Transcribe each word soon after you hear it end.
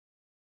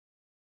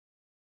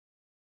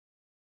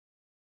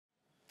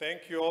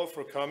Thank you all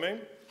for coming.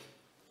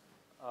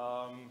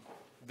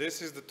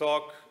 This is the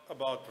talk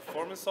about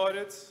performance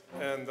audits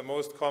and the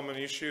most common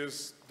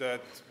issues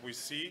that we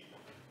see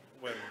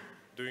when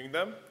doing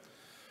them.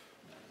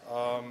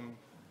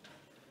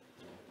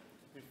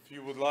 If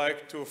you would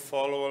like to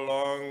follow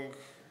along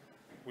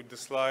with the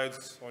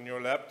slides on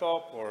your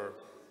laptop or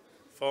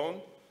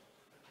phone,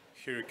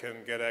 here you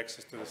can get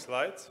access to the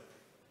slides.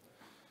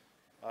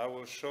 I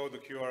will show the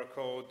QR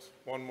code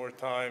one more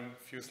time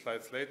a few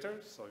slides later,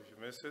 so if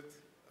you miss it,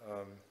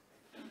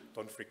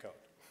 don't freak out.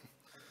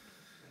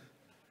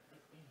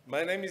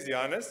 My name is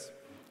Janez.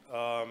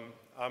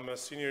 I'm a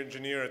senior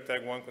engineer at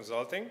Tag1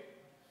 Consulting.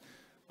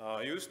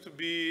 I used to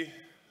be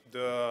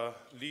the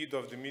lead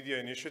of the media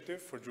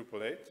initiative for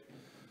Drupal 8.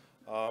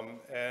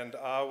 And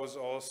I was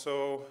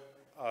also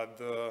at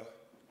the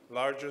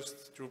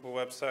largest Drupal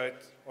website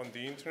on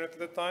the internet at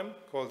the time,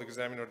 called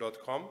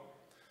examiner.com,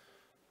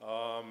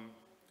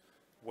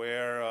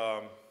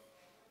 where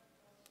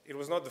it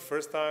was not the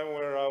first time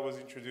where I was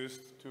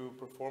introduced to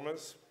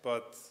performance,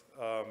 but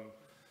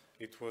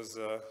it was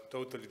a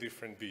totally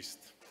different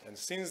beast. And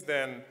since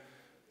then,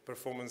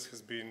 performance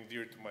has been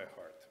dear to my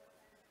heart.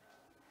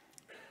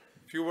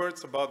 A few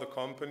words about the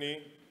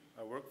company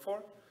I work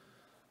for.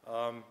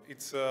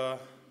 It's a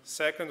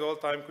second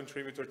all-time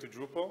contributor to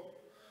Drupal.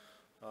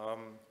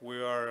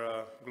 We are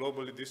a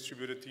globally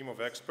distributed team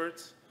of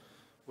experts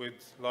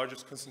with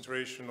largest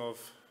concentration of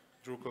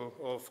Drupal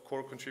of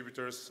core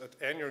contributors at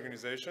any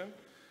organization.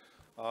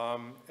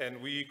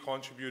 And we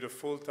contribute a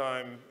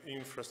full-time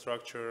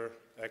infrastructure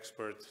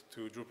expert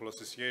to Drupal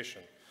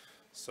Association.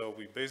 So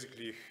we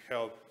basically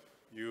help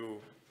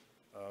you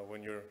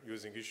when you're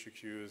using issue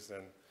queues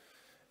and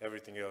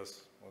everything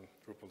else on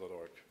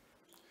Drupal.org.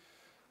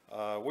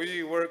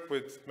 We work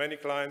with many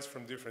clients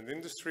from different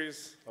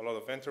industries, a lot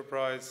of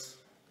enterprise,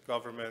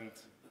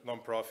 government,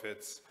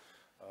 nonprofits,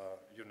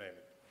 you name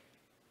it.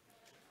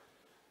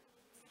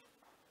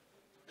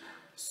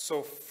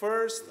 So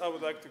first, I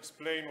would like to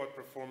explain what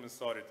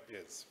performance audit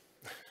is.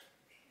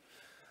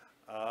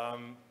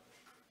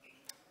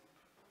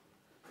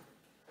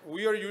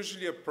 We are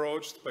usually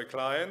approached by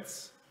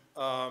clients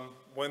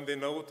when they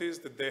notice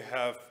that they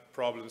have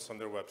problems on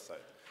their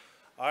website.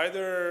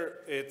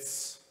 Either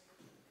it's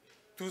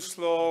too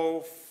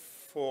slow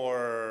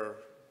for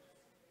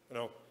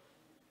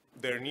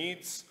their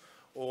needs,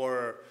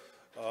 or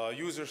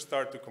users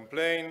start to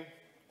complain,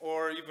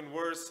 or even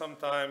worse,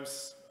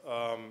 sometimes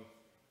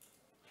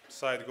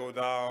site go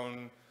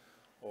down,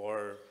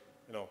 or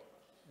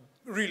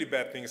really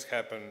bad things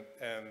happen,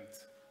 and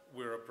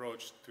we're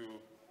approached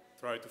to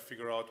try to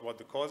figure out what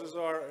the causes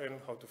are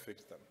and how to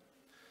fix them.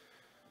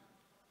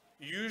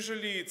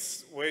 Usually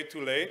it's way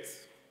too late,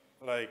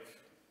 like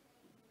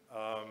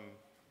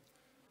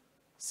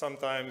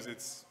sometimes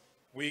it's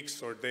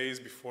weeks or days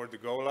before the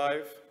go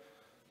live,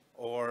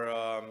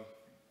 or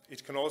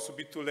it can also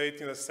be too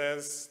late in a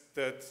sense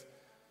that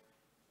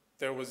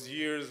there was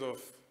years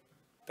of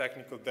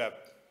technical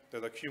debt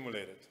that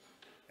accumulated,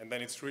 and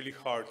then it's really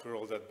hard to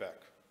roll that back.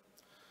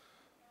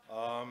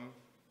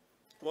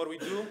 What we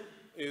do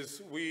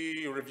is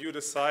we review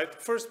the site.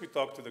 First, we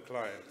talk to the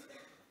client.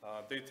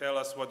 They tell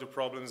us what the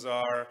problems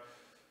are.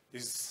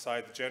 Is the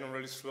site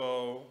generally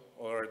slow,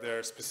 or are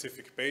there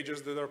specific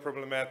pages that are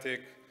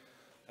problematic?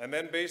 And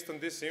then based on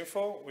this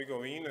info, we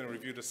go in and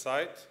review the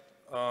site,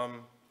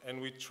 and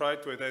we try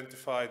to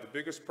identify the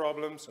biggest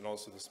problems and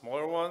also the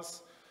smaller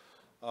ones.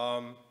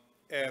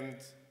 And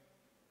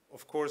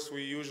of course,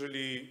 we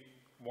usually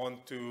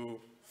want to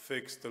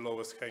fix the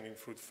lowest hanging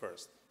fruit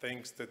first,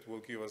 things that will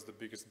give us the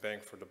biggest bang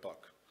for the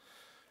buck.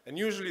 And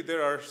usually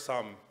there are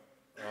some,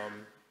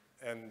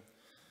 and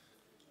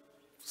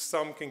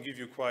some can give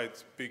you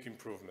quite big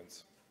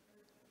improvements.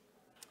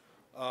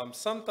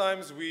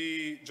 Sometimes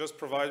we just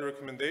provide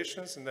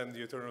recommendations and then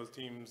the internal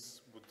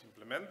teams would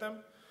implement them.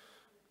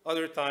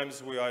 Other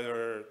times we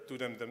either do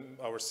them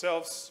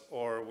ourselves,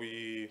 or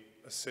we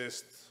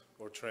assist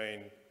or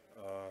train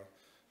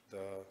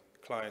the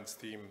client's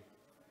team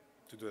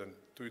to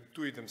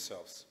do it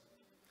themselves.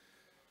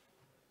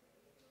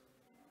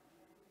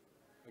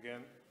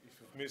 Again, if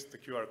you've missed the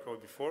QR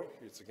code before,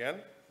 it's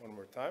again, one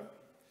more time.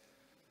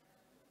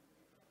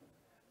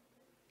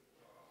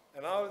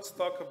 And now let's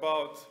talk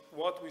about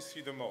what we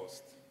see the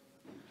most.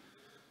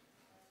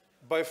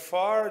 By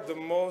far, the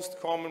most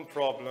common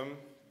problem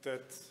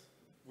that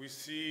we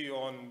see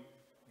on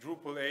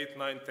Drupal 8,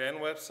 9, 10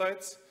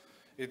 websites,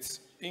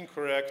 it's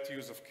incorrect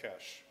use of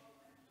cache.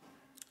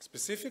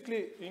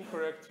 Specifically,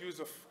 incorrect use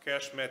of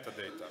cache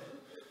metadata.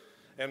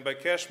 And by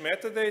cache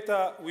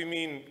metadata, we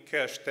mean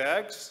cache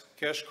tags,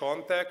 cache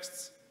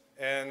contexts,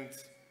 and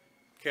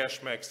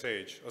cache max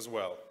age as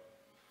well.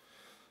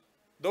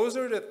 Those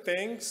are the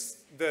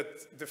things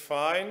that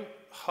define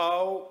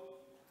how,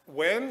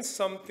 when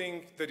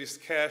something that is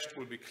cached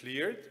will be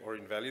cleared or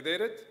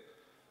invalidated,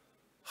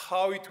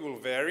 how it will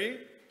vary,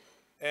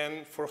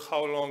 and for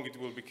how long it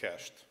will be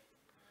cached.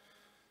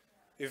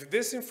 If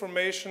this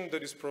information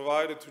that is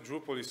provided to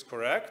Drupal is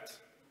correct,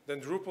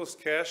 then Drupal's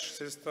cache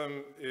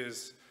system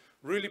is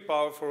really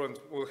powerful and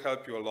will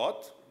help you a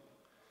lot.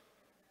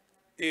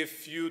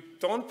 if you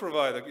don't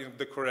provide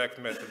the correct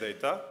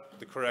metadata,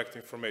 the correct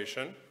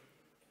information,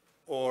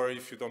 or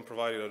if you don't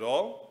provide it at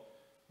all,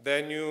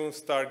 then you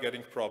start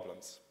getting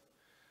problems.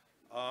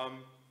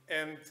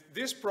 And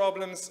these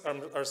problems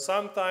are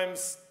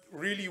sometimes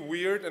really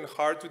weird and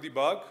hard to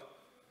debug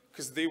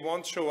because they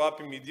won't show up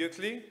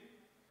immediately.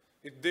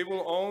 They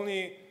will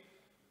only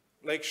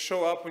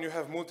show up when you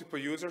have multiple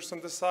users on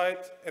the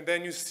site, and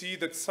then you see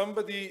that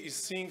somebody is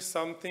seeing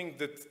something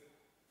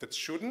that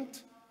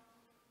shouldn't,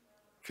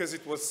 because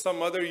it was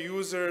some other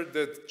user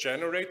that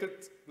generated,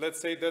 let's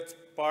say,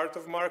 that part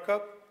of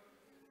markup,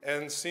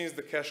 and since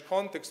the cache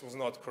context was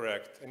not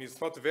correct, and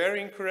it's not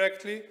varying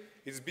correctly,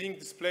 it's being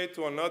displayed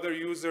to another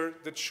user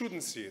that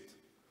shouldn't see it,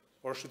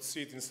 or should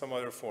see it in some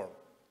other form.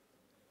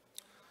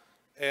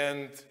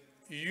 And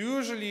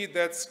usually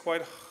that's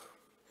quite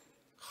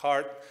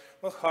hard,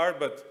 not hard,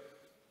 but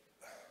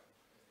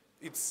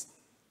it's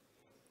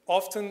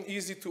often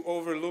easy to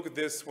overlook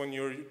this when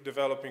you're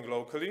developing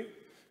locally,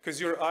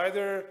 because you're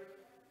either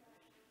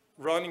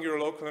running your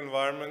local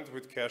environment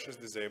with caches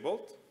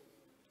disabled,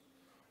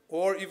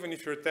 or even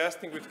if you're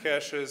testing with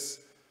caches,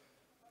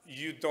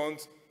 you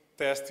don't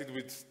test it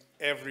with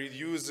every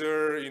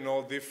user in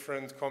all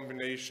different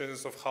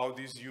combinations of how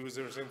these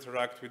users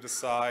interact with the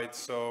site.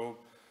 So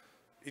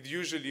it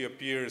usually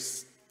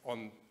appears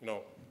on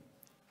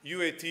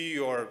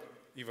UAT or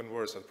even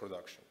worse at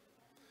production.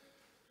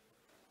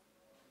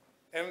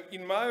 And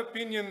in my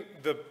opinion,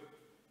 the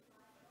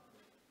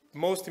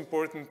most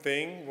important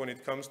thing when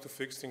it comes to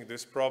fixing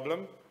this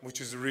problem, which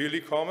is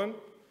really common,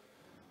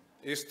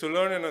 is to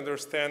learn and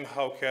understand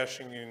how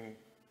caching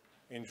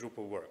in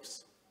Drupal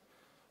works.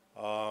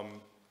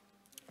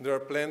 There are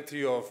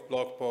plenty of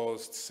blog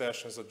posts,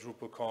 sessions at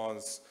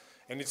DrupalCons,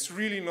 and it's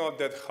really not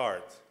that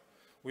hard.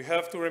 We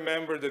have to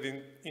remember that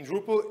in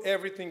Drupal,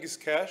 everything is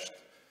cached,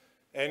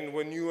 and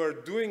when you are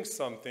doing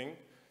something,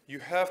 you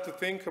have to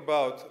think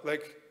about,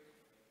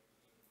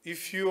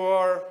 if you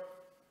are,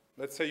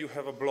 let's say you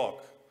have a blog,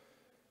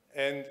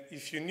 and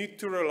if you need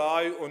to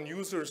rely on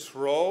user's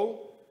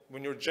role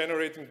when you're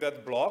generating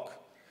that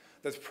block,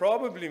 that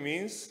probably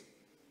means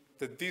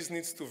that this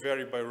needs to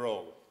vary by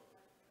role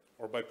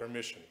or by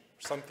permission,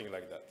 something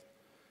like that.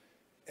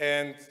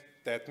 And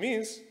that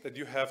means that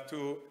you have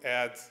to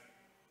add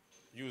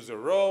user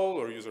role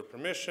or user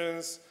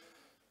permissions,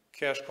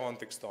 cache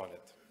context on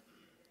it.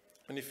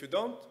 And if you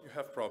don't, you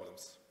have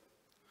problems.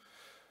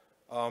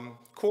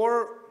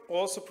 Core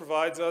also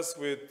provides us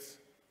with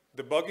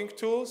debugging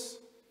tools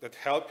that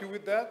help you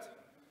with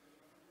that.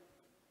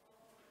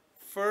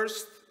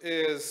 First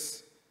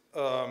is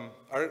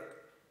our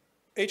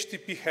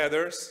HTTP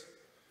headers,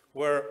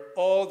 where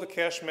all the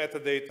cache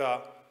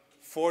metadata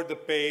for the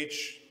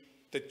page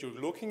that you're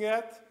looking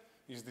at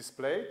is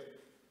displayed.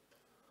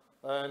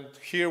 And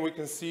here we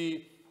can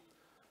see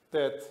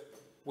that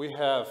we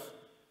have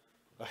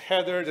a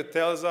header that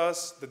tells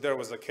us that there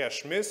was a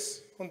cache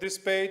miss on this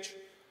page,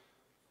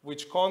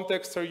 which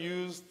contexts are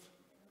used,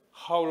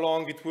 how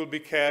long it will be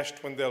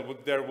cached when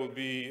there will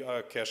be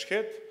a cache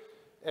hit,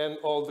 and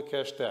all the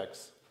cache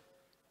tags.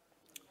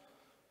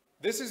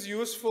 This is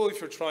useful if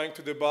you're trying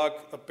to debug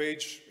a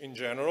page in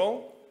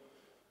general,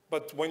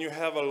 but when you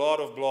have a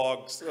lot of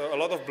blocks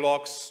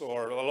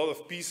or a lot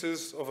of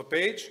pieces of a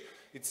page,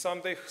 it's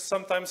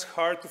sometimes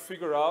hard to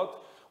figure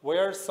out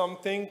where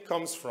something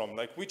comes from,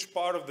 like which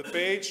part of the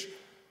page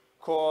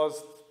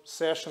caused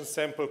session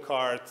sample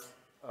card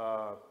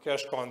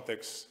cache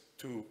context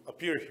to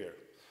appear here.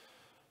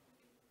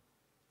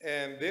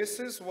 And this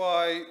is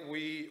why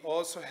we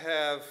also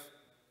have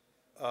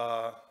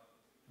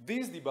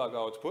this debug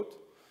output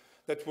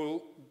that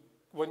will,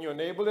 when you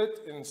enable it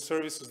in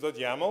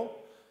services.yaml,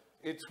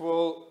 it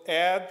will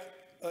add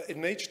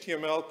an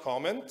HTML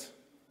comment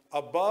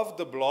above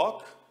the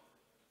block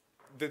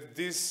that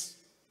this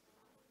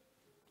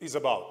is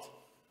about.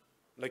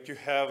 Like you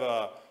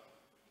have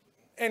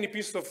any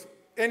piece of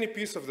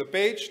the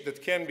page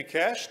that can be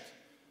cached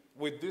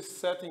with this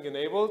setting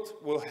enabled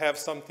will have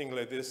something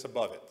like this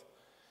above it.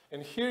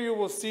 And here you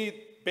will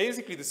see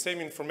basically the same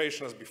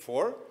information as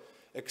before,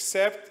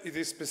 except it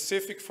is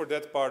specific for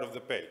that part of the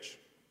page.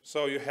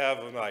 So you have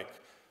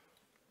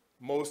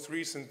most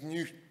recent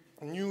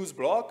news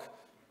block.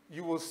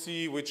 You will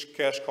see which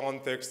cache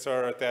contexts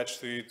are attached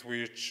to it,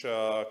 which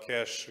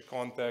cache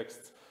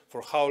contexts,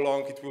 for how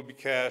long it will be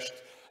cached.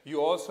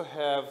 You also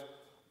have,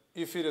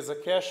 if it is a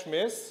cache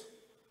miss,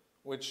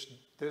 which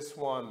this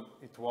one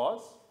it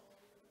was,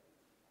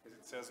 because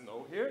it says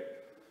no here,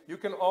 you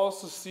can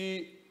also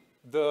see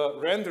the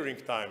rendering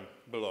time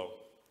below,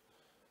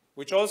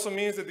 which also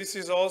means that this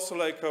is also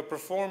like a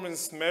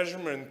performance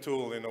measurement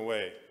tool in a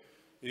way.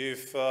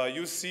 If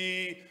you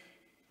see,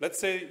 let's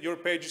say your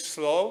page is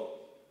slow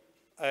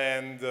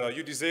and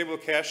you disable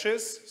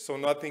caches, so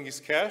nothing is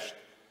cached,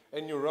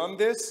 and you run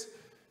this,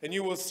 and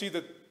you will see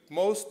that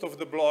most of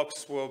the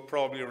blocks will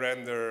probably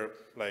render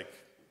like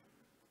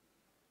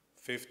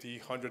 50,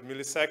 100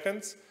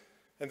 milliseconds,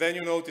 and then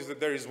you notice that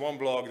there is one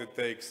block that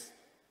takes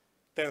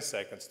 10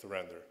 seconds to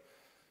render.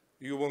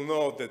 You will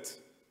know that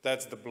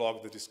that's the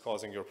block that is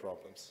causing your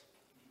problems.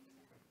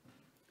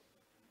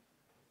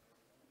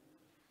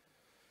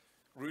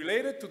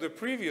 Related to the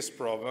previous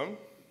problem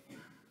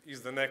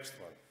is the next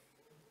one.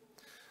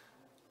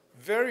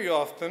 Very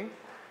often,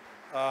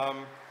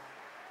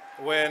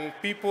 when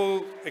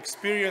people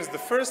experience the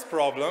first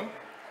problem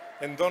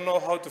and don't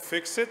know how to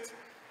fix it,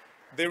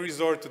 they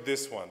resort to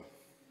this one.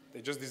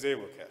 They just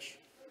disable cache.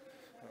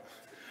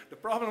 The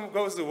problem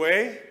goes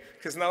away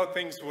because now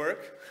things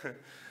work,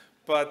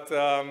 but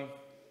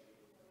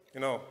you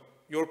know,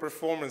 your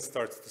performance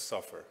starts to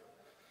suffer.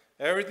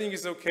 Everything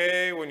is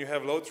okay when you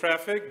have low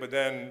traffic, but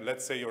then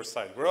let's say your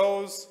site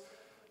grows.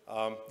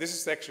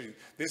 This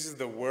is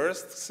the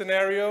worst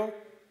scenario.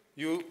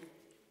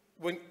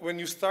 When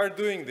you start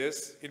doing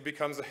this, it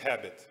becomes a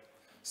habit.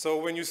 So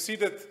when you see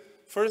that,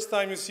 first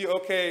time you see,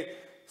 okay,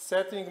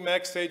 setting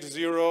max age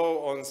 0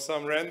 on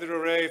some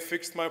render array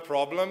fixed my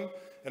problem,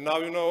 and now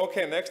you know,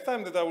 okay, next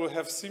time that I will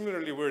have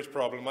similarly weird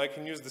problem, I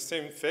can use the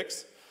same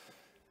fix.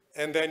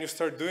 And then you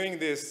start doing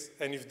this,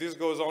 and if this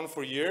goes on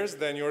for years,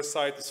 then your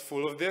site is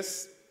full of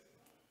these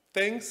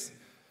things.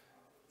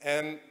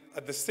 And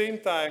at the same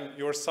time,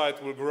 your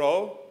site will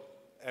grow,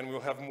 and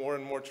will have more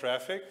and more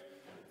traffic.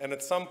 And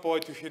at some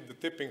point, you hit the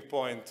tipping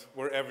point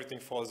where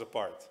everything falls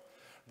apart.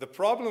 The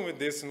problem with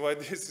this, and why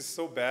this is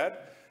so bad,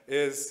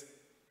 is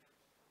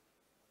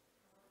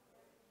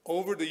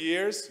over the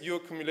years, you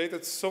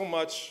accumulated so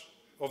much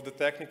of the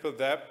technical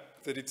debt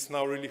that it's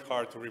now really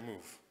hard to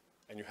remove.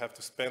 And you have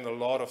to spend a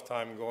lot of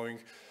time going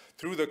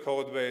through the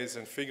code base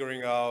and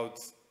figuring out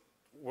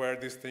where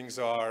these things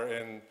are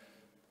and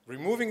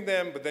removing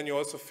them, but then you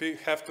also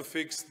have to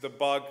fix the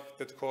bug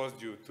that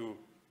caused you to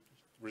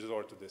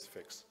resort to this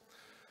fix.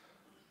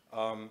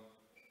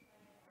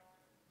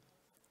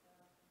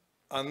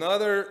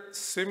 Another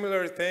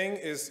similar thing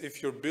is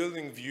if you're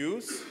building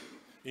views.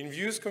 In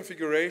views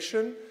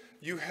configuration,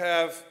 you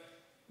have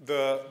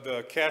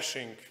the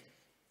caching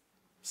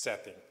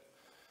setting.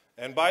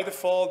 And by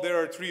default, there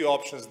are 3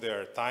 options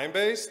there: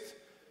 time-based,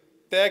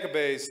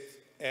 tag-based,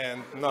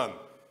 and none.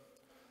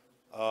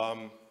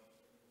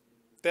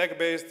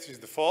 Tag-based is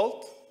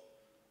default,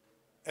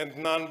 and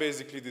none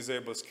basically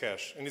disables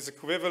cache, and is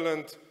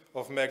equivalent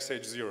of max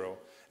age 0.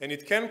 And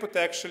it can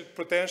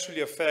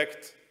potentially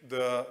affect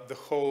the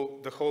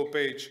whole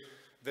page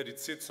that it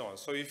sits on.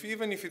 So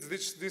even if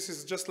this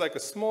is just like a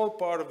small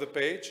part of the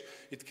page,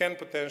 it can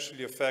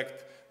potentially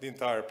affect the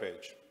entire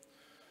page.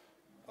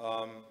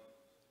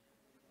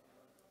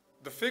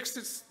 The fix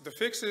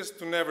is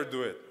to never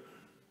do it.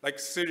 Like,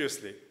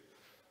 seriously.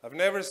 I've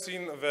never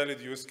seen a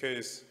valid use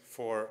case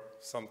for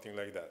something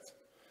like that.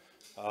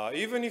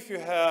 Even if you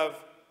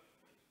have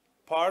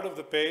part of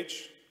the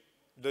page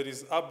that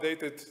is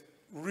updated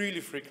really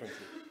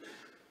frequently,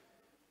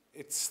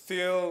 it's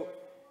still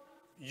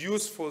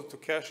useful to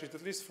cache it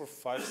at least for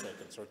 5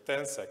 seconds or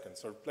 10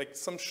 seconds or like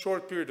some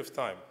short period of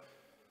time.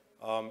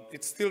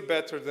 It's still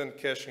better than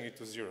caching it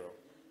to 0.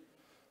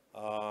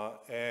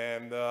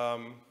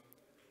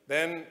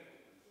 Then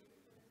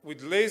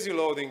with lazy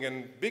loading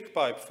and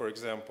BigPipe, for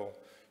example,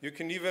 you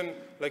can even,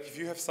 like if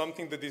you have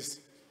something that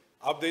is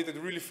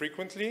updated really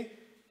frequently,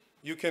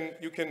 you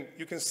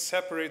can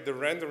separate the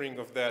rendering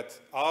of that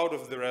out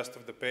of the rest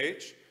of the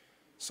page,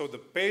 so the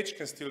page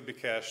can still be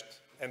cached,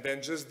 and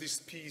then just this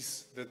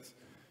piece that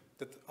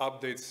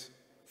updates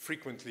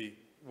frequently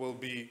will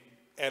be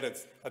added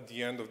at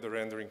the end of the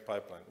rendering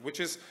pipeline, which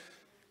is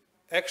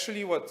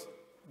actually what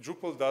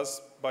Drupal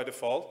does by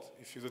default,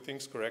 if you do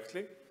things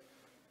correctly.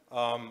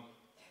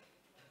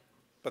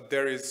 But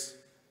there is,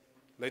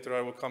 later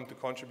I will come to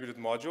contributed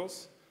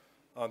modules.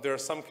 There are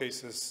some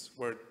cases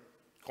where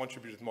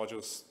contributed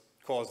modules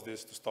cause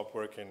this to stop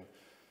working,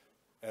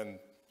 and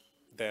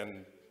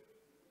then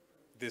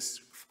this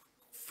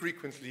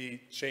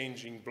frequently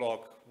changing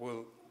block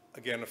will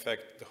again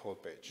affect the whole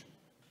page.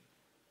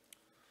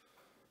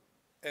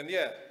 And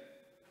yeah,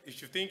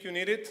 if you think you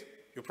need it,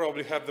 you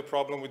probably have the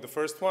problem with the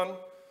first one,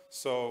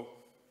 so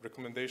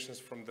recommendations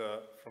from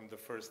the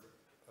first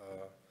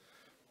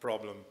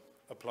problem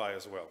apply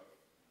as well.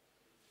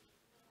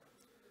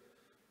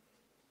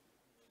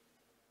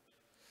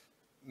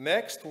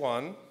 Next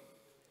one,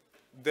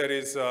 there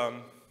is,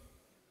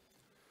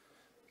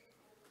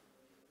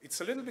 it's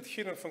a little bit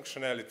hidden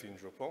functionality in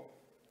Drupal,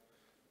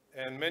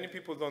 and many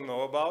people don't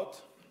know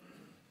about,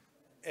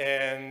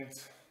 and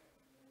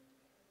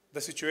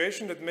the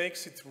situation that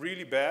makes it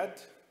really bad,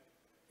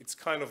 it's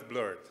kind of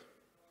blurred.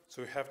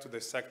 So we have to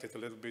dissect it a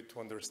little bit to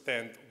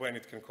understand when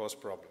it can cause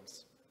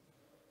problems.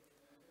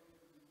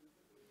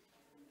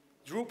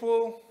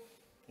 Drupal,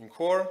 in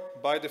core,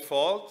 by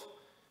default,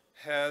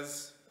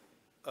 has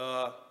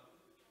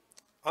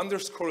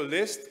underscore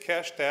list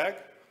cache tag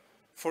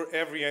for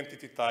every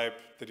entity type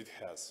that it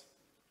has.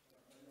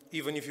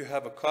 Even if you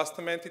have a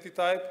custom entity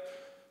type,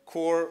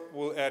 core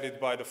will add it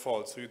by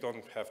default, so you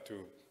don't have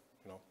to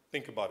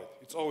think about it.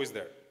 It's always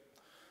there.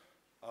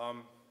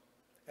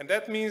 And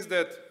that means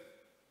that,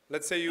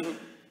 let's say you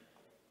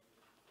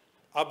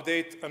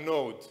update a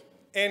node,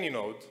 any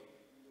node,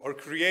 or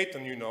create a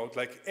new node,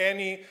 like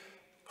any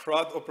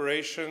CRUD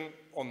operation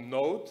on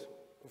node,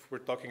 if we're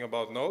talking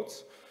about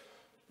nodes,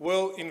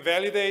 will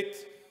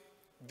invalidate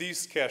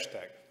this cache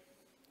tag.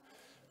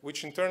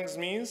 which in turn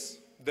means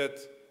that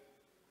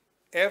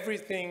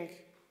everything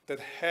that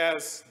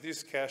has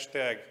this cache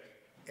tag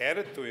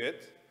added to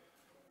it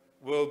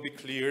will be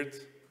cleared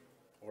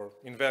or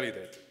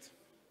invalidated.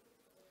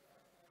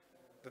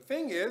 The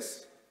thing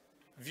is,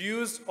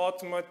 views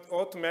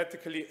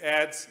automatically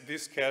adds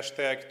this cache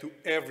tag to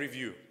every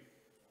view.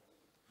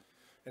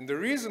 And the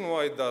reason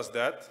why it does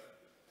that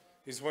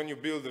is when you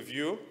build a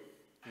view,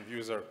 and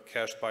views are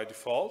cached by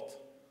default,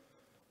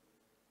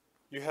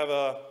 you have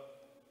a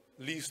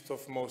list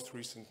of most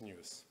recent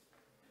news.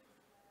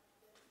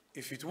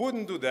 If it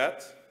wouldn't do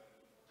that,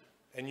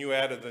 and you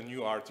added a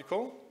new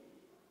article,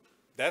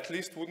 that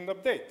list wouldn't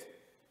update.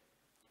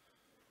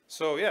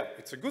 So yeah,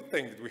 it's a good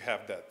thing that we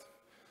have that.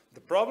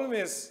 The problem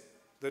is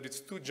that it's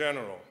too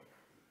general.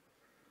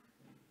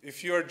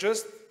 If you are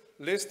just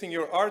listing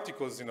your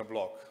articles in a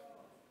block,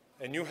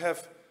 and you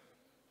have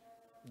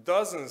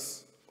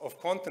dozens of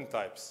content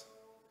types,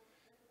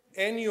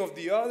 any of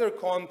the other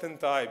content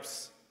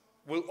types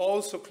will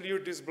also clear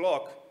this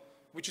block,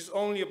 which is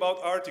only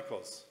about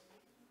articles.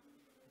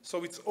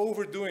 So it's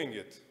overdoing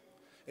it.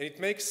 And it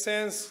makes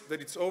sense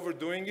that it's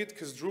overdoing it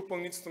because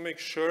Drupal needs to make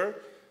sure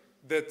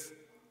that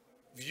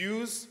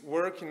views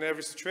work in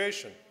every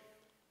situation.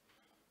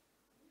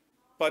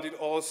 But it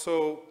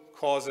also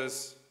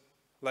causes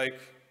like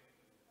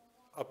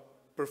a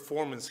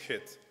performance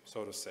hit,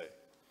 so to say.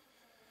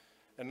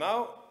 And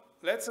now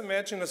let's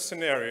imagine a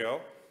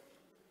scenario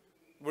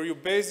where you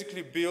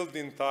basically build the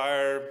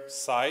entire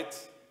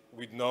site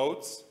with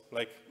nodes,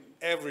 like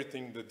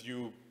everything that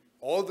you,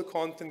 all the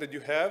content that you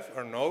have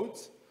are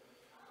nodes,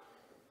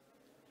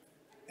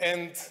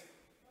 and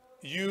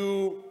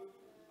you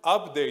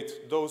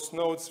update those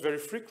nodes very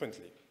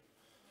frequently.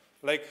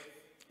 Like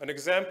an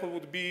example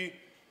would be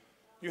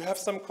you have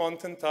some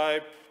content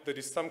type that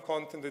is some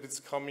content that is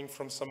coming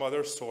from some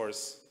other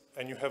source,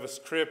 and you have a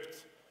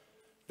script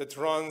that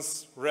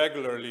runs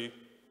regularly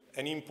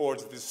and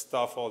imports this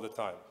stuff all the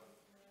time.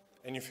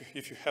 And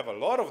if you have a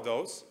lot of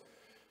those,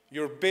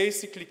 you're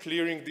basically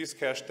clearing this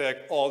cache tag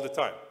all the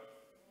time.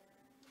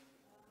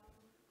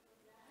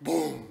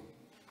 Boom.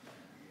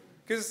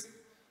 Because,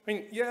 I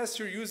mean, yes,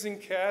 you're using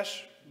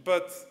cache,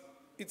 but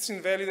it's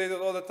invalidated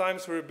all the time,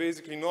 so we're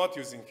basically not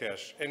using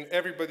cache. And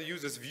everybody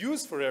uses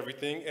views for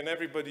everything, and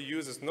everybody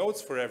uses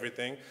nodes for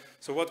everything,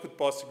 so what could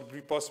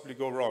possibly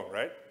go wrong,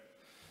 right?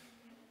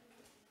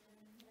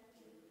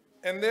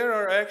 And there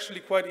are actually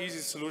quite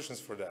easy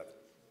solutions for that.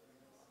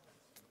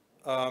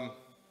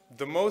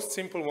 The most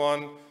simple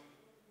one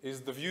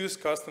is the views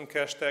custom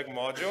cache tag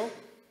module,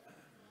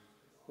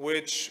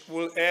 which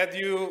will add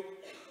you,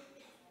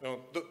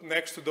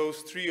 next to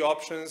those three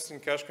options in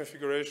cache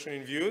configuration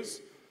in views,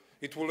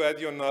 it will add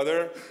you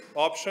another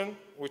option,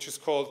 which is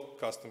called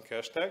custom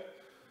cache tag.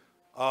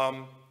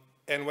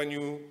 And when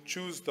you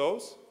choose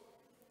those,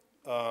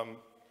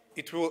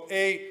 it will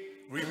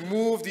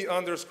remove the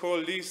underscore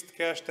list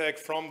cache tag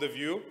from the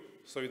view,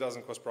 so it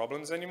doesn't cause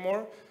problems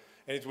anymore.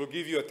 And it will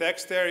give you a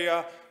text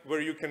area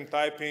where you can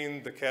type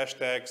in the cache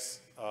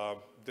tags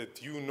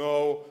that you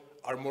know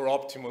are more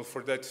optimal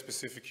for that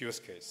specific use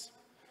case.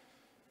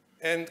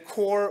 And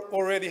core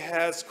already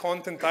has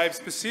content type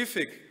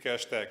specific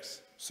cache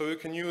tags. So you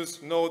can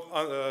use node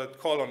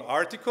colon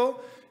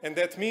article, and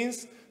that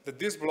means that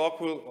this block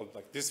will, or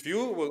like this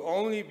view will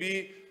only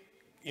be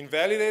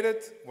invalidated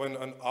when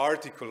an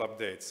article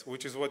updates,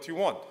 which is what you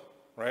want,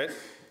 right?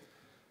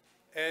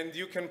 And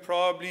you can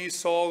probably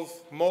solve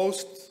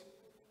most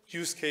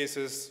use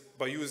cases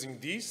by using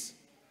these.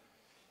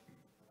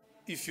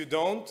 If you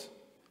don't,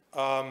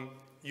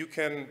 you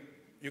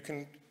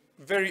can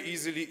very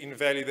easily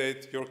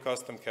invalidate your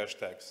custom cache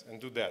tags and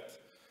do that.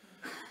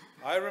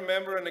 I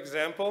remember an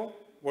example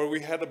where we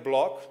had a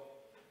block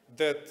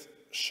that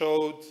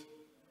showed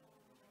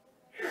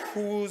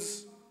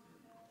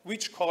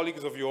which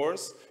colleagues of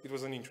yours, it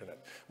was on intranet,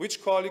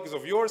 which colleagues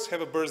of yours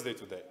have a birthday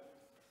today.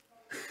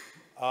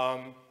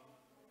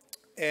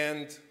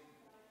 And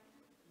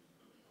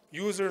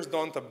users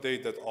don't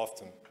update that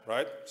often,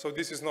 right? So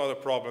this is not a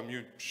problem.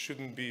 You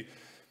shouldn't be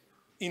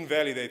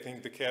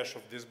invalidating the cache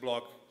of this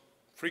block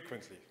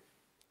frequently,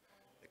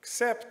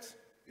 except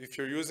if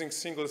you're using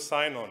single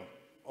sign-on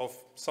of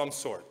some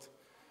sort.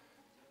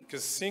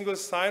 Because single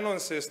sign-on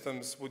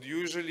systems would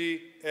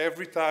usually,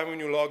 every time when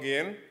you log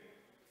in,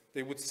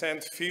 they would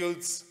send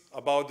fields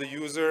about the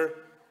user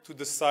to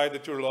the site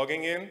that you're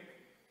logging in,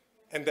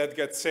 and that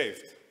gets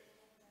saved.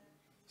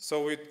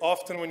 So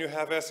often when you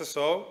have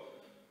SSO,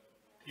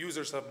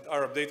 users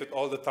are updated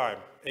all the time,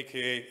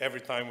 aka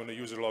every time when the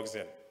user logs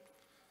in.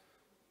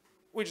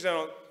 Which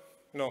then,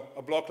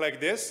 a block like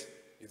this,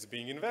 it's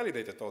being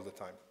invalidated all the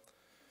time.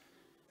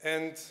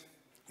 And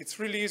it's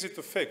really easy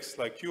to fix.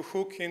 Like you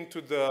hook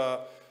into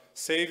the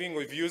saving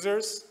with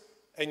users,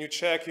 and you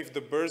check if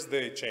the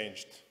birthday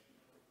changed.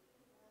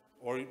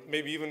 Or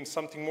maybe even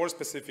something more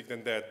specific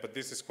than that, but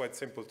this is quite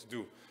simple to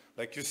do.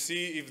 Like you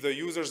see if the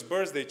user's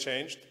birthday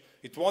changed.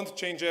 It won't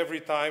change every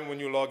time when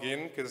you log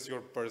in, because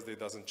your birthday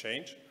doesn't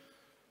change.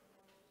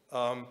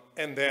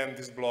 And then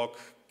this block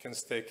can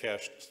stay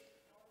cached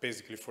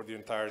basically for the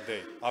entire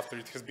day after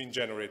it has been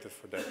generated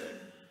for that day.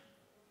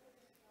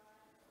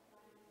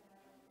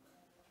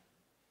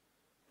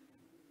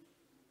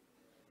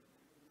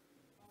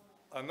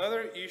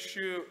 Another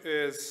issue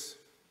is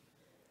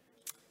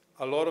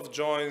a lot of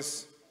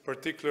joins,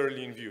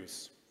 particularly in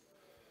views.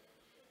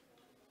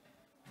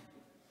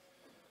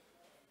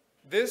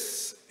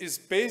 This is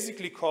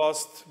basically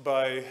caused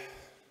by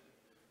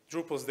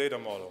Drupal's data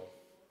model,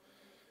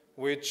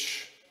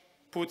 which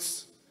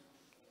puts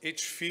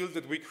each field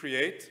that we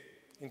create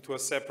into a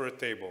separate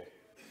table,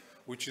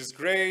 which is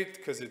great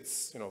because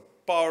it's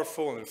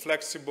powerful and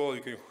flexible.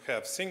 You can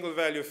have single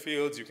value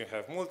fields, you can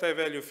have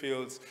multi-value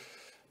fields.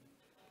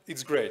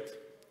 It's great.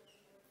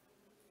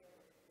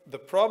 The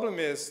problem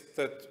is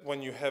that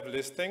when you have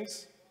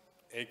listings,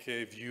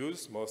 aka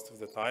views most of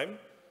the time,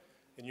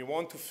 and you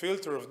want to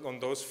filter on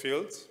those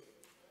fields,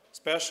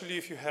 especially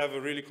if you have a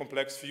really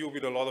complex view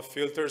with a lot of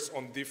filters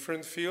on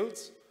different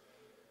fields,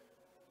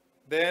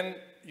 then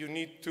you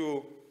need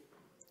to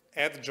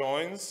add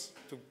joins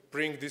to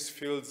bring these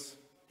fields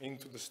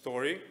into the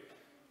story,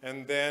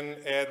 and then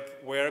add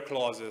where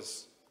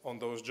clauses on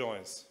those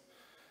joins.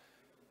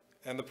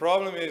 And the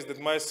problem is that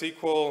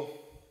MySQL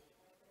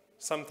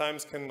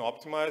sometimes can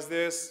optimize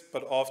this,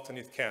 but often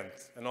it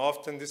can't. And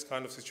often these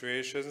kind of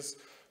situations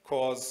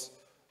cause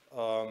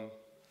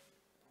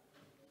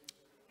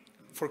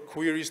for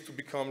queries to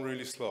become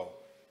really slow.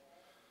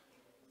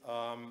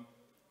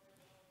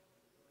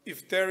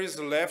 If there is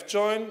a left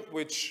join,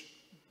 which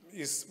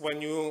is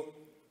when you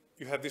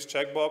have this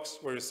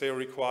checkbox where you say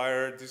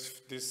require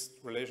this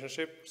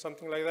relationship,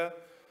 something like that.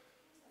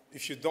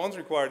 If you don't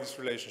require this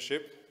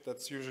relationship,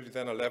 that's usually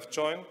then a left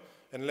join.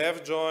 And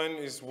left join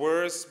is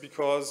worse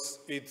because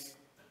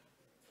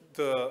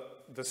the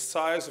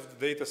size of the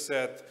data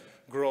set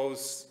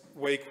grows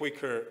way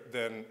quicker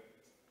than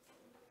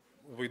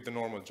with the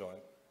normal join.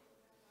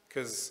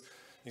 Because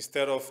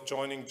instead of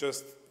joining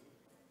just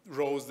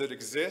rows that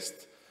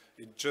exist,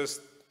 it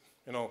just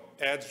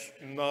adds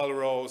null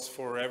rows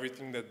for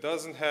everything that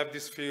doesn't have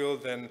this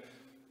field. And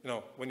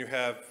when you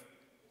have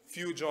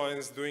few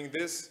joins doing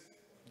this,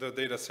 the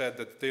data set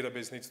that the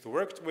database needs to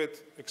work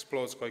with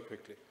explodes quite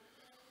quickly.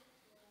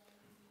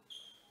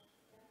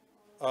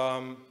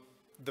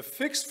 The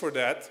fix for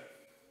that,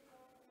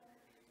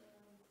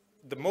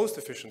 the most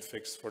efficient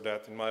fix for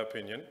that, in my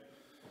opinion,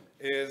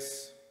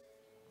 is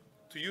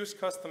to use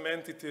custom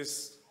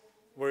entities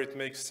where it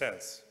makes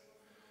sense.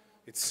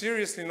 It's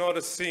seriously not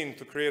a sin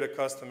to create a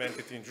custom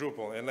entity in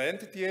Drupal. And the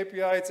entity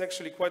API, it's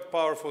actually quite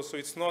powerful, so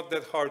it's not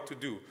that hard to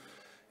do.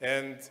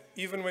 And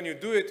even when you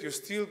do it, you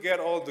still get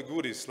all the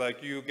goodies.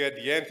 Like you get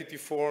the entity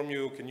form,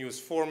 you can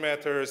use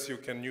formatters, you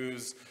can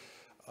use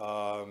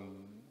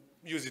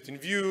it in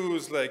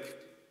views, like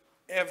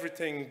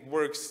everything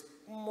works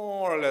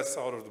more or less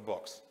out of the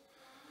box.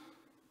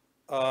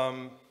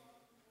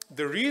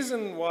 The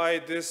reason why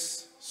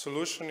this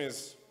solution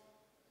is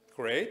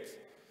great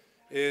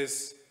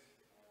is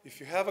if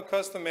you have a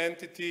custom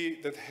entity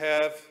that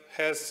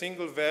has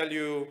single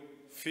value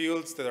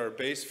fields that are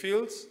base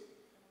fields,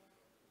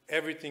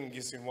 everything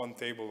is in one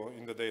table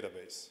in the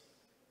database.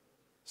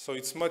 So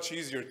it's much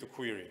easier to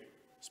query,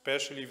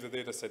 especially if the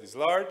data set is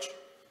large.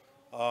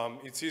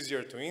 It's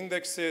easier to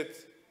index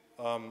it,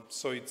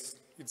 so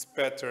it's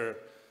better.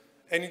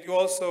 And you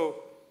also,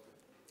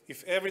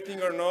 if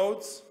everything are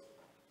nodes,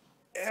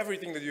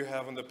 everything that you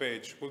have on the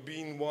page will be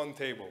in one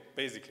table,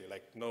 basically,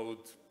 like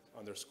node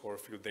underscore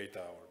field data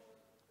or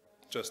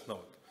just node.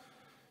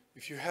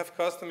 If you have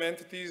custom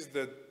entities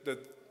that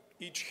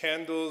each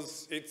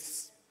handles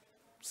its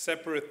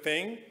separate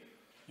thing,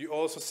 you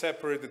also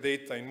separate the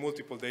data in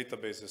multiple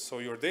databases. So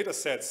your data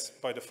sets,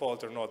 by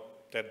default, are not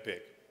that big.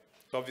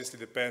 It obviously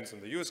depends on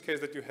the use case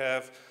that you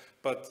have,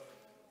 but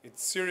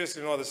it's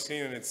seriously not a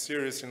sin, and it's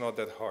seriously not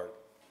that hard.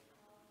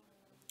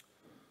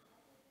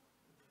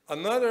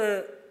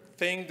 Another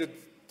thing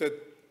that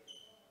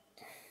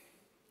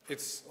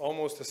it's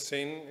almost a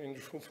sin in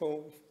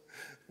Drupal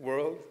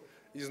world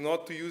is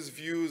not to use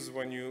views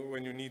when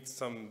you need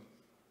some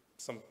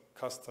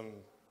custom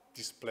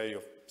display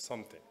of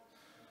something.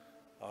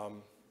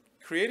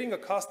 Creating a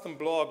custom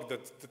blog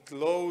that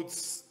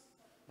loads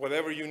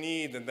whatever you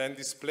need and then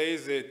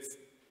displays it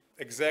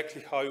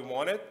exactly how you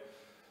want it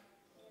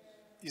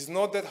is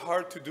not that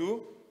hard to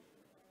do,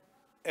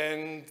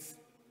 and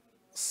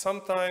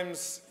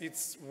sometimes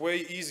it's way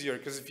easier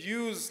because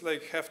views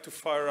have to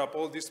fire up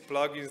all these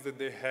plugins that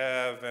they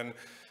have,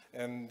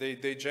 and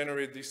they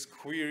generate this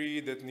query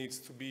that needs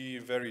to be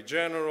very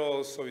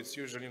general, so it's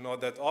usually not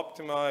that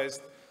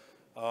optimized.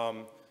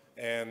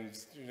 And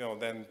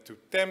then to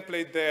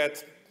template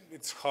that,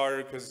 it's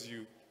hard because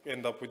you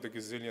end up with a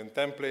gazillion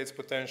templates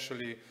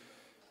potentially.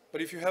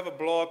 But if you have a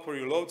block where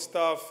you load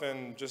stuff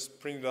and just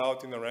print it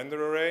out in a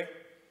render array,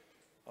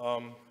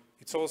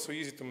 it's also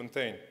easy to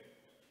maintain.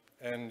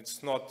 And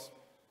it's not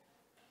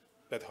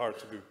that hard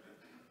to do.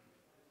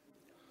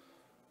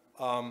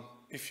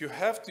 If you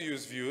have to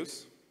use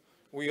views,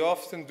 we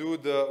often do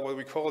what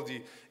we call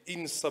the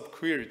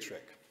in-subquery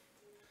trick,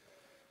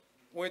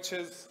 which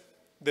is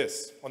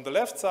this. On the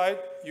left side,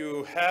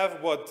 you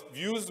have what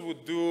views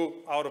would do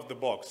out of the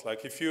box.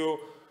 Like if you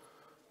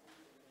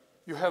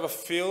have a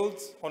field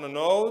on a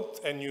node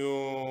and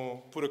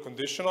you put a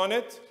condition on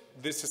it,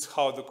 this is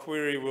how the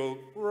query will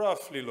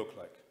roughly look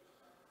like.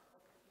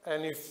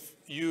 And if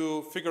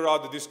you figure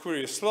out that this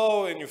query is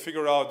slow and you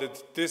figure out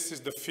that this is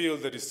the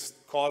field that is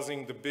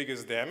causing the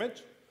biggest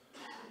damage,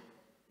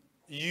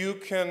 you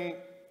can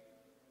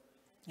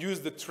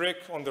use the trick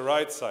on the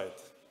right side,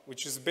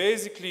 which is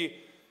basically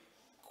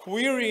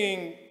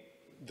querying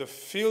the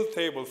field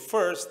table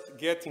first,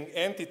 getting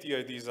entity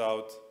IDs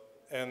out,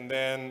 and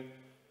then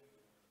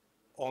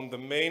on the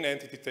main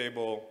entity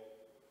table,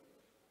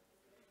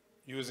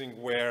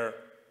 using where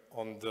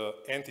on the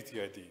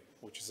entity ID,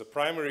 which is a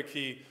primary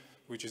key,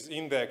 which is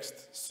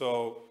indexed,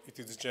 so it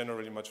is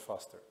generally much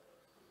faster.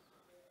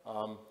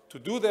 To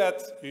do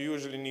that, you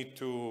usually need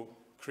to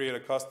create a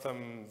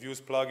custom views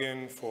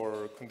plugin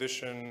for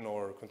condition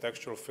or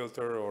contextual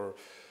filter or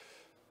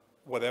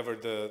whatever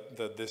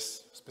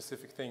this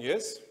specific thing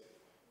is.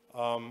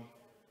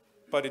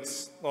 But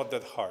it's not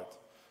that hard.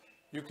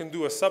 You can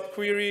do a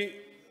subquery,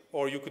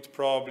 or you could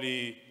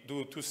probably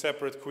do 2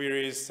 separate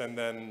queries and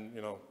then,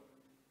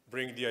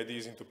 bring the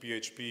IDs into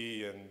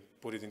PHP and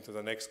put it into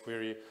the next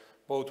query.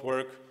 Both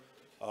work,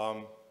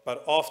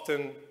 but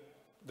often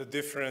the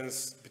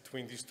difference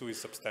between these two is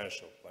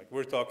substantial. Like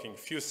we're talking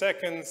few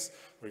seconds,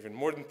 or even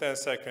more than 10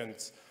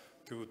 seconds,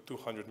 to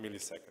 200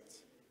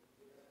 milliseconds.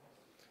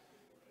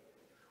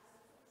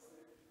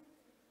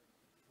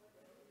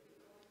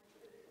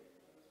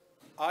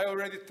 I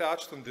already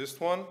touched on this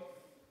one.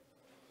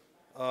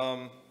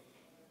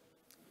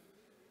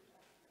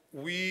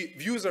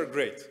 Views are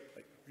great.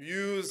 Like,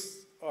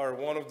 views are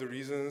one of the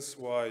reasons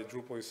why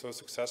Drupal is so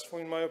successful,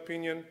 in my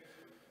opinion,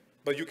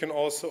 but you can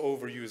also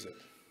overuse it.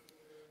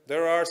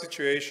 There are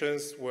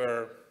situations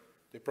where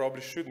they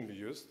probably shouldn't be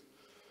used.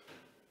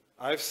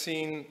 I've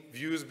seen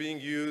views being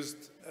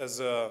used as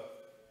a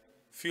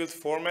field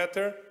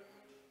formatter,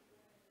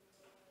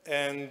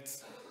 and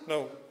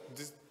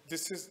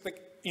this is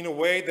like in a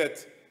way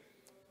that,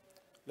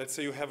 let's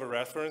say you have a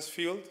reference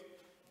field,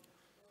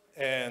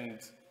 and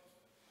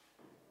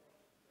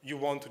you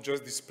want to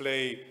just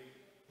display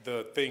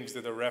the things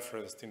that are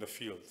referenced in the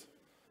field.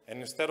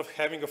 And instead of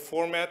having a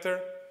formatter,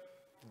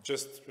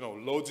 just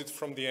loads it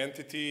from the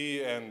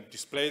entity and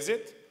displays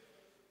it,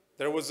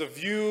 there was a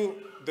view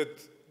that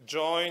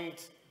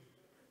joined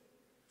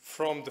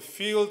from the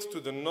field to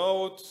the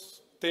node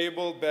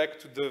table back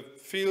to the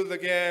field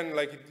again.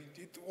 Like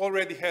it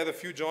already had a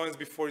few joins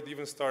before it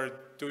even started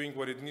doing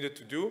what it needed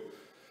to do.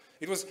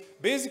 It was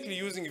basically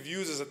using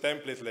views as a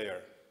template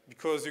layer,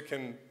 because you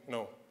can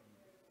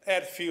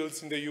add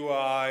fields in the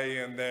UI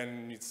and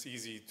then it's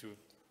easy to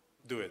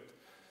do it.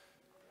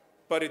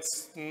 But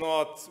it's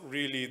not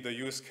really the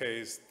use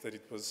case that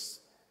it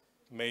was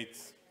made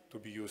to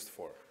be used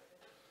for.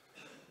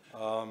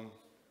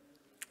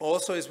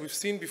 Also, as we've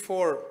seen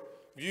before,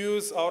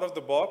 views out of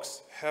the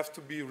box have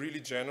to be really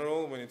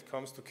general when it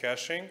comes to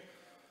caching.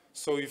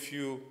 So if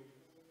you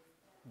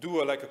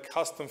do like a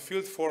custom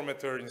field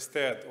formatter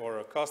instead, or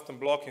a custom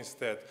block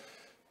instead,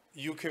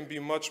 you can be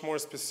much more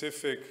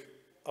specific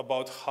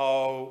about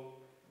how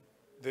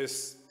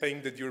this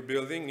thing that you're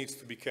building needs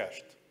to be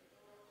cached,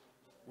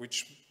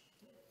 which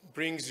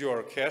brings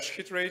your cache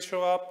hit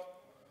ratio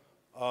up,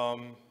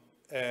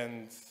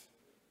 and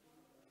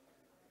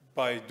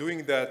by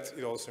doing that,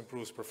 it also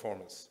improves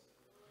performance.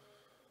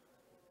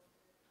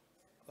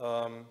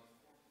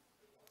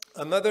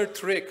 Another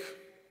trick,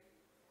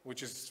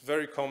 which is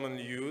very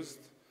commonly used,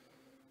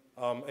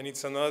 and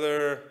it's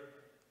another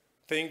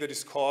thing that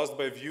is caused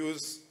by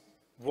views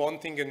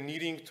wanting and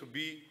needing to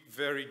be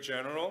very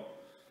general,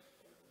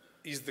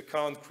 is the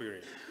count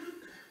query.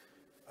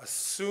 As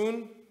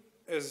soon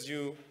as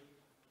you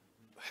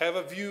have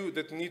a view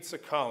that needs a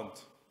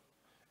count,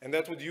 and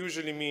that would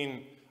usually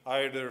mean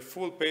either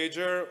full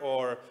pager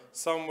or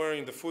somewhere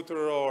in the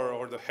footer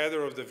or the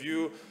header of the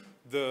view,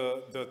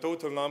 the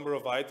total number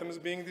of items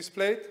being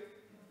displayed,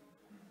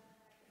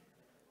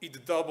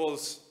 it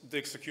doubles the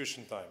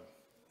execution time.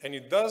 And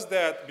it does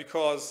that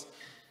because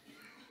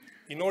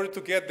in order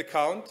to get the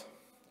count,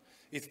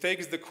 it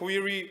takes the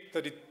query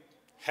that it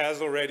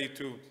has already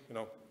to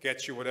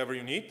get you whatever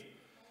you need,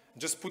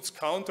 just puts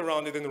count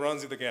around it and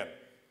runs it again.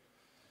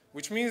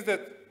 Which means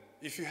that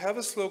if you have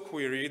a slow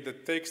query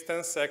that takes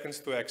 10 seconds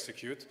to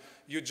execute,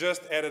 you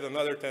just added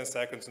another 10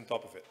 seconds on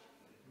top of it.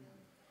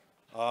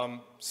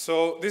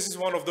 So this is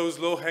one of those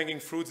low-hanging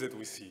fruits that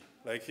we see.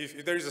 Like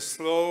if there is a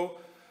slow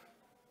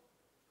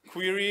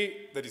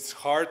query that is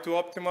hard to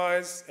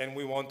optimize and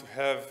we want to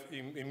have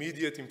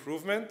immediate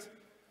improvement,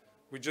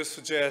 we just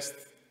suggest,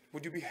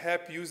 would you be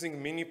happy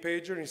using mini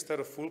pager instead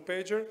of full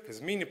pager?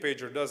 Because mini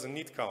pager doesn't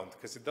need count,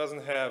 because it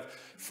doesn't have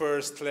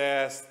first,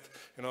 last,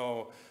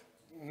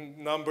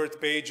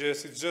 numbered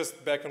pages. It's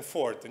just back and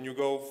forth, and you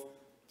go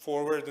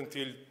forward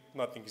until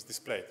nothing is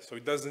displayed. So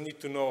it doesn't need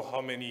to know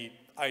how many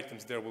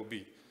items there will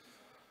be.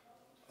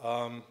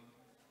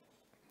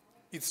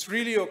 It's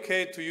really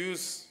okay to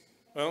use,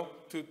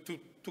 to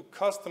to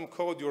custom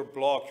code your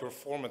block, your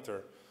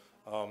formatter.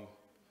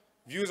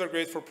 Views are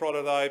great for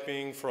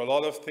prototyping, for a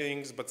lot of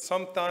things, but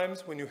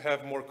sometimes when you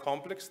have more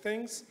complex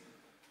things,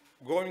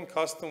 going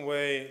custom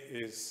way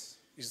is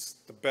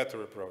the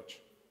better approach.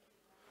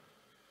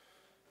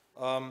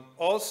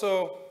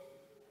 Also,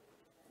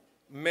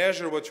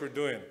 measure what you're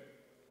doing.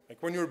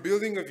 Like when you're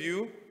building a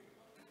view,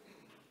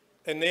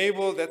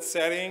 enable that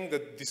setting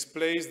that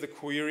displays the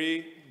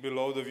query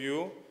below the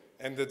view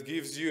and that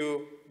gives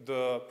you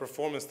the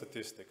performance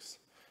statistics.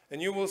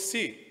 And you will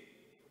see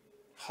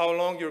how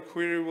long your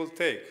query will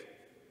take.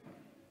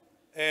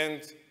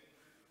 And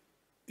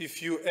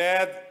if you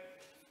add,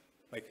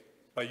 like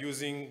by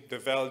using the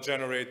val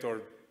generate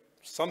or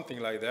something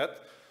like that,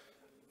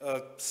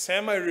 a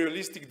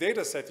semi-realistic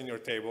data set in your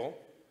table,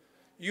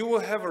 you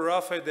will have a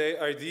rough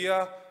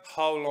idea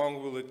how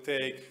long will it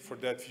take for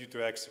that view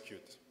to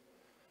execute.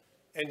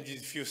 And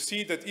if you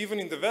see that even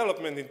in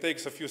development it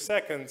takes a few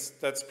seconds,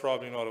 that's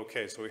probably not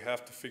okay. So we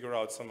have to figure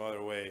out some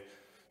other way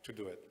to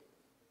do it.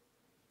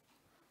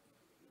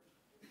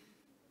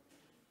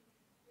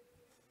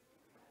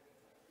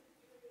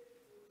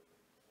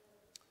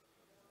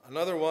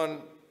 Another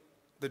one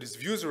that is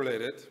views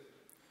related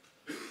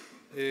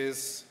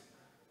is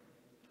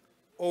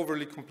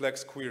overly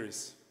complex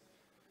queries.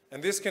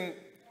 And this can,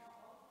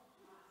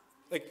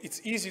 like,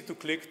 it's easy to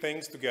click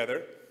things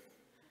together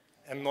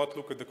and not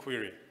look at the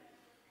query.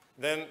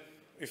 Then,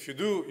 if you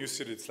do, you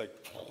see it's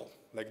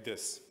like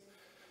this.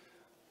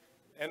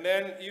 And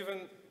then,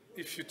 even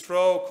if you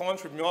throw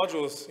contrib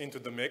modules into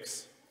the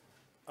mix,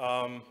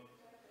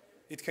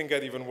 it can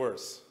get even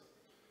worse.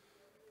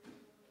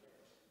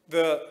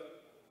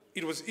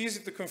 It was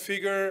easy to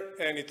configure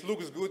and it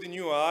looks good in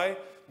UI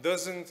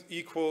doesn't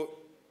equal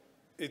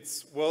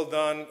it's well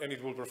done and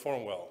it will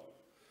perform well.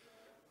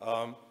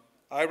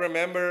 I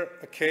remember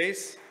a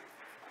case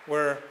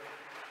where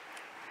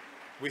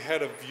we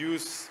had a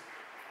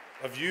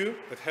view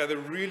that had a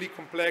really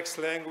complex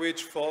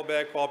language,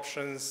 fallback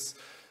options,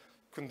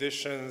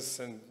 conditions,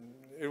 and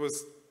it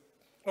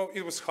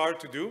was hard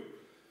to do.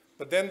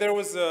 But then there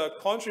was a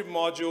contrib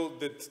module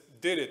that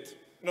did it.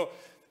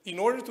 In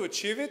order to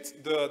achieve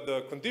it,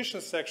 the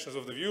condition sections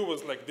of the view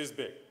was like this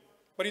big.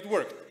 But it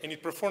worked, and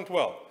it performed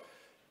well.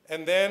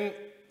 And then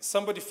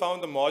somebody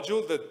found a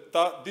module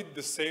that did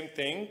the same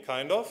thing,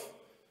 kind of,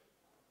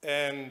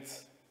 and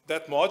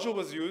that module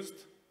was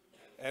used,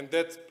 and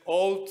that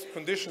old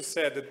condition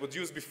set that was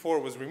used before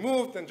was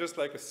removed, and just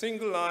like a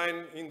single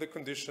line in the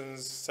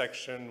conditions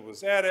section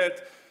was added.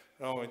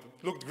 It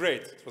looked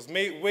great. It was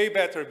way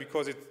better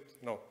because it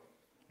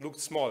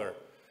looked smaller.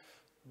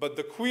 But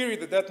the query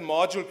that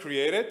module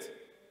created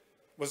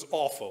was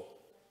awful.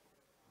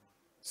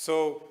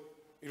 So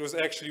it was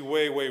actually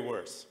way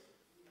worse.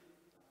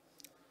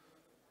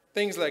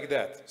 Things like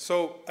that.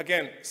 So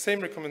again,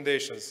 same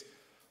recommendations.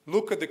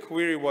 Look at the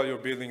query while you're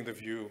building the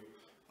view.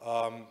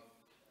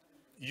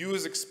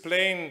 Use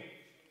explain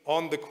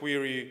on the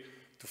query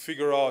to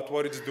figure out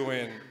what it's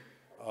doing,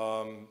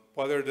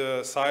 what are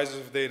the sizes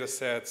of data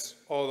sets,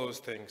 all those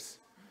things.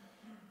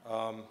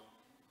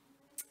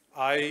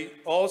 I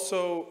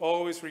also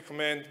always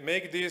recommend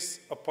make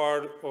this a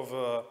part of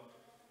a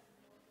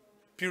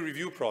peer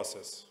review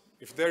process.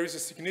 If there is a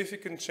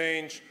significant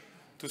change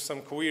to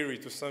some query,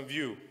 to some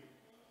view,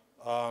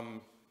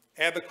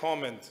 add a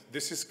comment.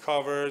 This is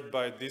covered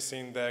by this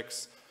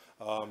index.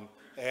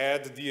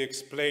 Add the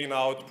explain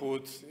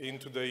output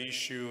into the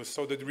issue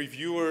so that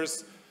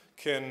reviewers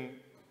can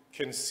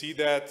see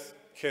that,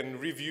 can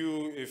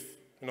review if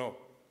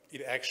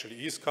it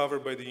actually is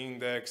covered by the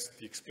index.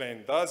 The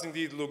explain does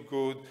indeed look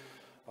good.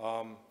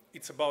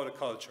 It's about a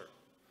culture.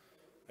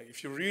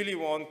 If you really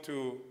want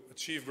to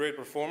achieve great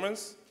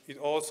performance, it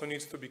also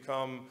needs to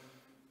become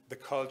the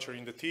culture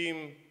in the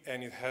team,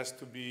 and it has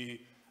to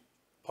be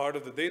part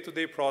of the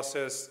day-to-day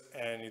process,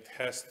 and it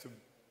has to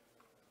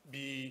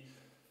be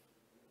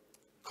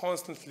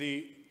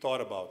constantly thought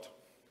about.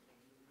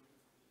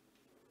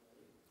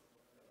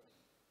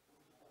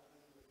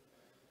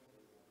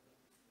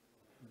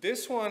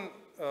 This one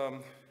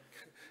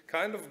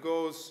kind of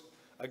goes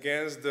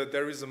against the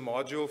there is a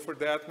module for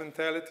that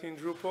mentality in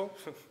Drupal.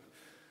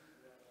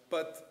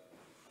 But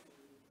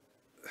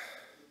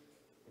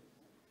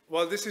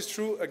while this is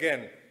true,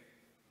 again,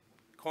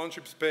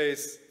 contrib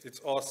space,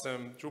 it's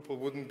awesome. Drupal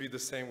wouldn't be the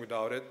same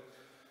without it.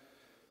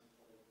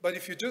 But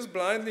if you just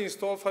blindly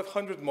install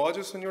 500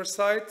 modules on your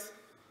site,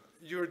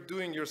 you're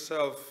doing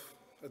yourself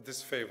a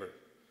disfavor.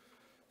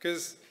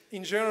 Because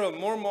in general,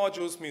 more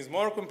modules means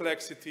more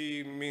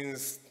complexity,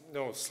 means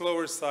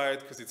slower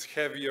site because it's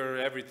heavier,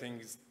 everything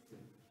is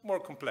more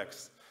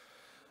complex.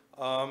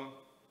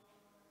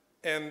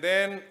 And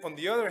then, on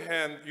the other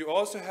hand, you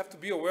also have to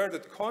be aware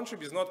that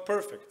contrib is not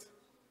perfect.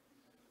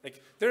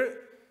 Like,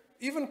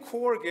 even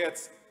core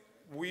gets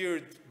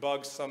weird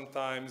bugs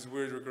sometimes,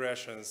 weird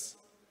regressions.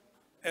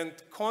 And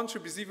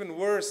contrib is even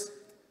worse,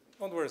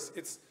 not worse,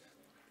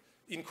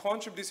 in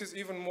contrib this is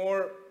even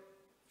more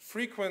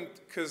frequent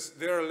because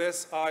there are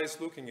less eyes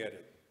looking at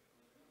it.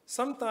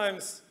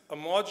 Sometimes a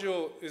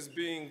module is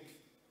being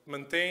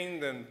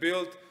maintained and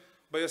built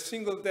by a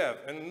single dev,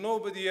 and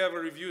nobody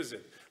ever reviews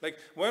it. Like,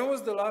 when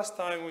was the last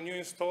time when you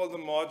installed a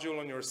module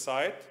on your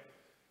site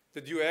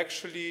that you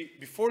actually,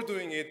 before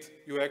doing it,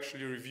 you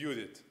actually reviewed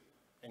it,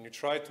 and you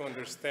tried to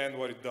understand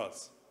what it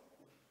does?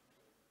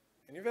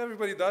 And if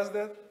everybody does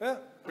that, yeah,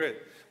 great.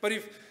 But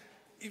if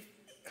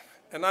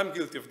and I'm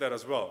guilty of that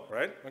as well,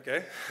 right?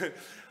 Okay.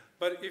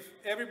 But if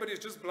everybody is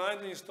just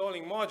blindly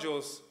installing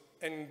modules,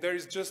 and there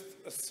is just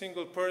a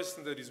single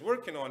person that is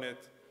working on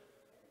it,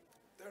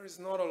 there is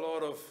not a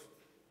lot of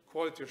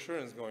quality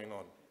assurance going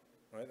on,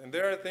 right? And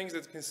there are things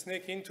that can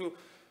sneak into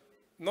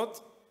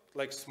not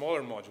like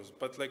smaller modules,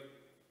 but like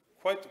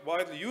quite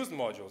widely used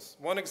modules.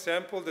 One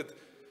example that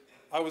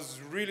I was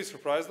really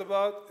surprised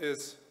about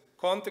is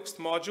context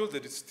module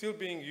that is still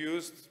being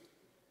used.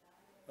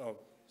 Oh,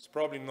 it's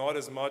probably not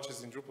as much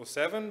as in Drupal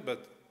 7,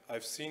 but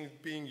I've seen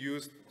it being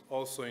used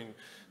also in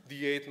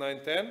D8, 9,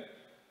 10.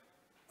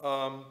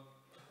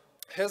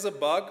 Has a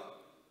bug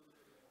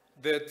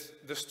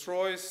that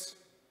destroys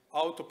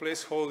auto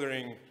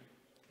placeholdering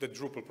that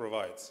Drupal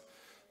provides.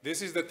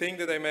 This is the thing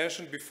that I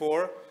mentioned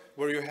before,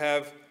 where you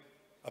have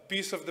a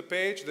piece of the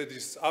page that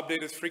is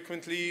updated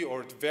frequently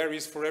or it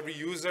varies for every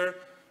user.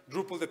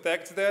 Drupal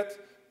detects that,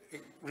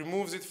 it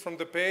removes it from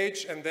the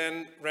page, and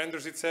then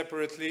renders it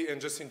separately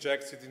and just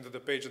injects it into the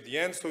page at the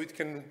end so it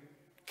can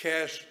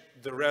cache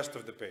the rest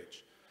of the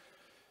page.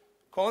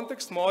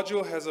 Context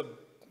module has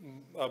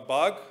a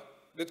bug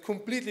that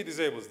completely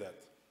disables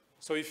that.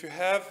 So if you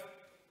have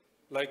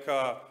like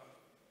a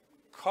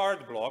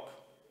card block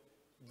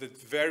that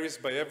varies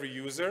by every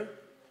user,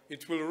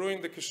 it will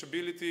ruin the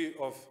cacheability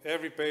of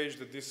every page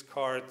that this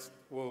card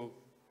will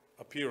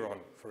appear on,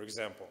 for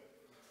example.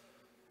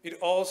 It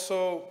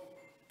also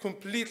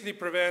completely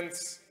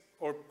prevents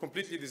or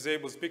completely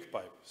disables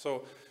BigPipe.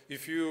 So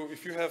if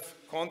you have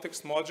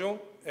context module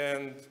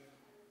and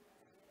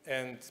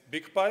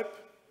BigPipe,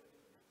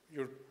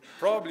 you're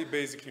probably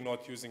basically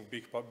not using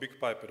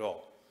BigPipe at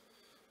all.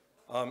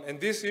 And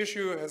this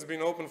issue has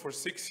been open for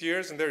 6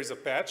 years, and there is a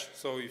patch.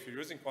 So if you're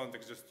using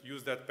context, just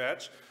use that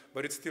patch,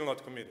 but it's still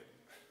not committed.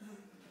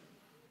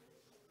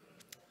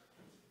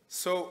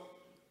 So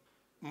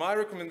my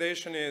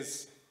recommendation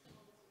is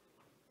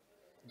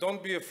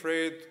don't be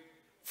afraid.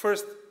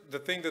 First, the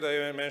thing that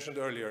I mentioned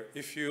earlier,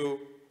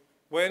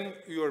 when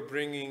you are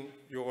bringing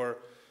your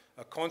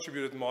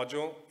contributed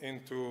module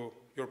into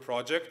your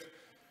project,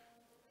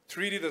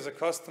 treat it as a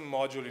custom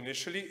module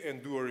initially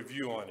and do a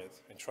review on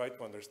it and try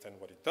to understand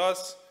what it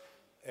does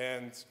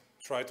and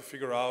try to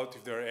figure out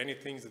if there are any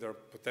things that are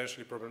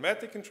potentially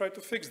problematic and try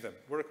to fix them.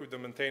 Work with the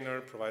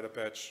maintainer, provide a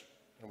patch,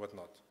 and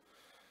whatnot.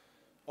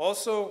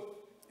 Also,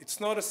 it's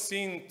not a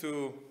sin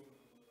to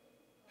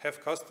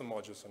have custom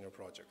modules on your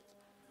project.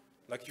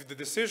 Like if the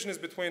decision is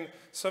between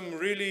some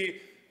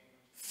really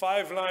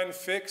 5-line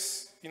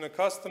fix in a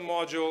custom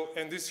module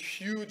and this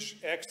huge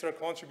extra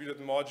contributed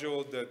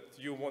module that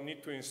you will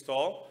need to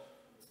install,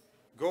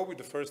 go with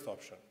the first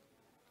option.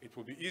 It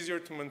will be easier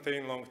to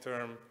maintain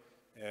long-term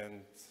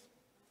and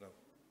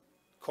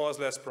cause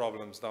less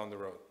problems down the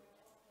road.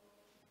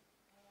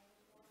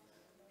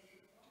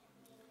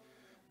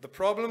 The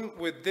problem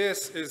with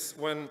this is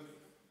when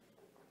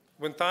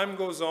time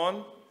goes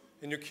on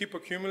and you keep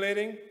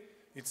accumulating,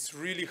 it's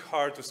really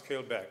hard to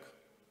scale back.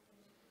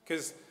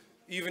 Because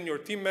even your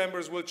team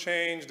members will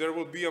change, there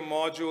will be a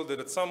module that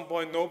at some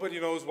point nobody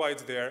knows why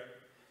it's there,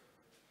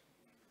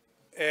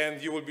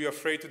 and you will be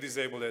afraid to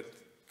disable it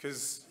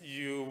because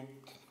you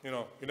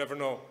never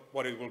know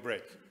what it will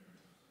break.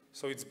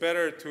 So it's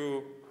better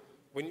to,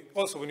 when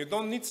you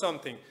don't need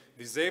something,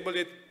 disable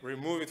it,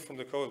 remove it from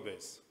the code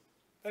base.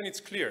 Then it's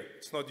clear,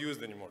 it's not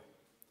used anymore.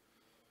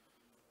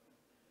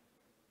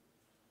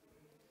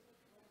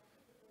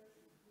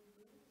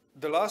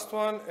 The last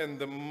one and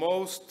the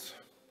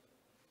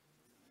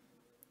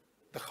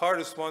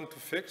hardest one to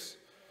fix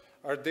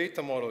are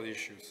data model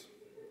issues.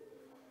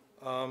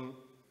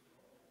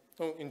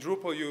 So in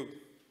Drupal, you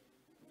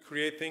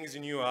create things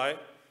in UI,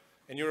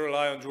 and you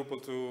rely on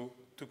Drupal to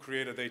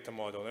create a data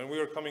model. And we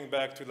are coming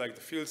back to like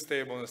the fields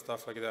table and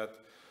stuff like that.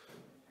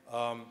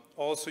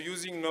 Also,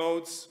 using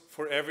nodes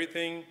for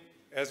everything,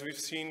 as we've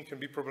seen, can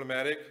be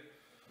problematic.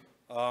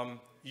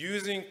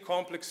 Using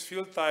complex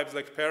field types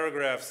like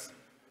paragraphs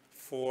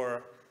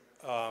for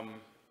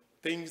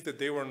things that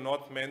they were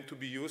not meant to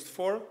be used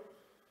for,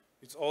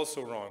 it's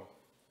also wrong.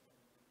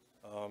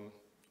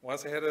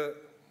 Once I had a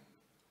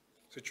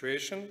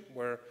situation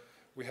where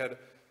we had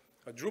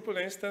a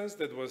Drupal instance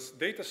that was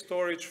data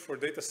storage for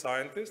data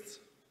scientists,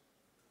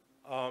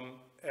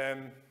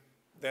 and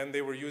then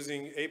they were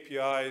using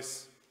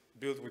APIs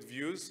built with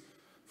views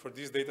for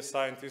these data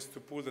scientists to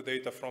pull the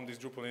data from this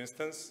Drupal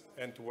instance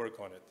and to work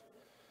on it.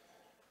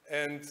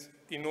 And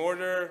in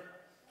order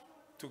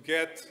to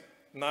get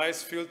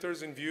nice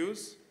filters in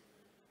views,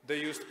 they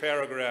used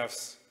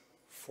paragraphs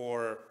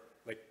for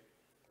like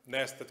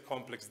nested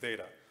complex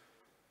data,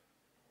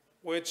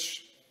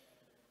 which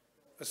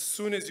as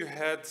soon as you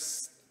had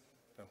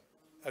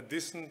a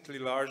decently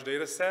large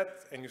data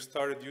set and you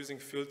started using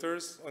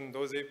filters on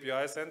those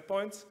APIs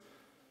endpoints,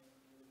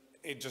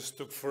 it just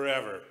took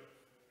forever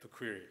to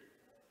query.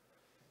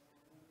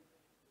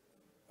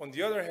 On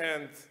the other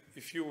hand,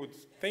 if you would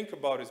think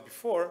about this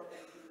before,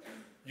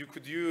 you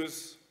could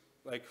use,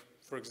 like,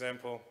 for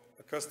example,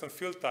 a custom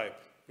field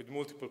type with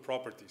multiple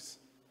properties.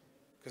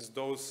 Because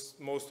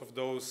most of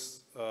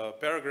those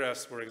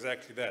paragraphs were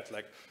exactly that,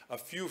 like a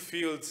few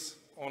fields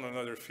on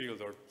another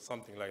field or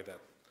something like that.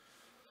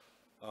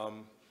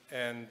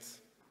 And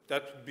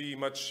that would be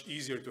much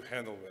easier to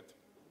handle with.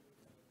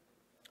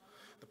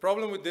 The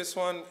problem with this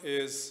one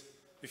is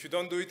if you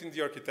don't do it in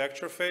the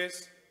architecture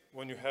phase,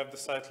 when you have the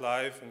site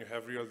live and you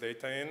have real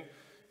data in,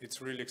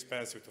 it's really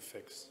expensive to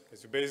fix.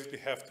 Because you basically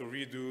have to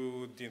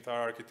redo the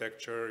entire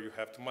architecture, you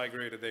have to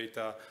migrate the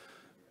data,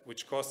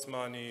 which costs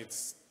money,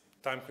 it's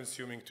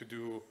time-consuming to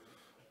do.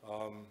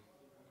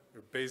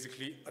 You're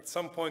basically, at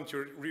some point,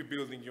 you're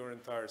rebuilding your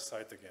entire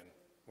site again,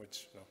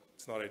 which, no,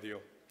 it's not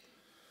ideal.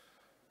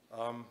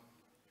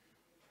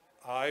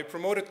 I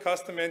promoted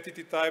custom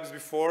entity types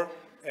before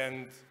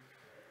and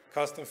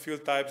custom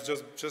field types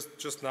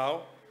just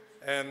now,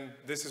 and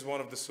this is one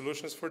of the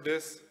solutions for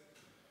this.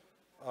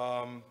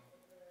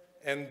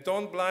 And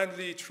don't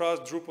blindly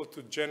trust Drupal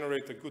to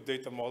generate a good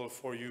data model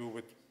for you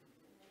with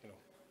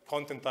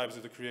content types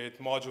that you create,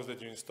 modules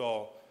that you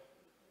install.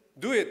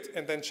 Do it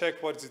and then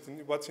check what's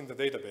in the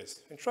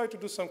database. And try to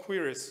do some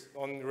queries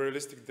on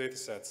realistic data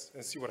sets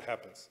and see what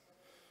happens.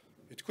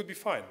 It could be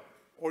fine.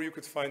 Or you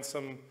could find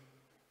some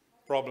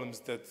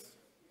problems that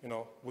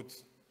would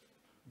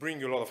bring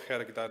you a lot of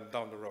headache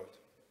down the road.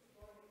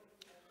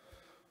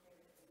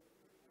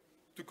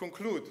 To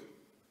conclude,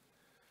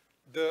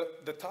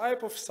 the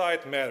type of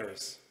site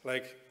matters.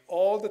 Like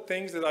all the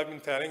things that I've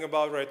been telling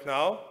about right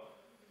now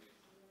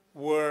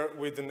were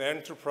with an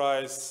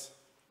enterprise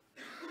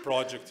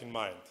project in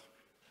mind.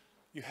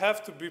 You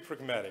have to be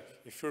pragmatic.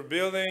 If you're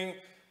building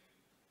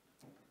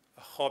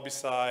a hobby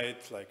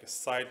site, like a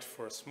site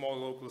for a small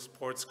local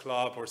sports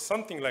club or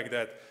something like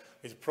that,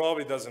 it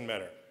probably doesn't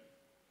matter.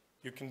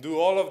 You can do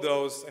all of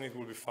those and it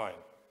will be fine.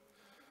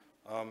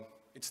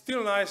 It's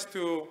still nice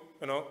to,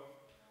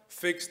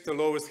 fix the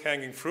lowest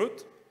hanging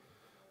fruit,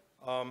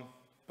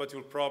 but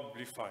you'll probably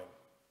be fine.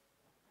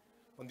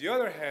 On the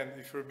other hand,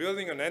 if you're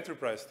building an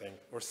enterprise thing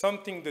or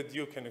something that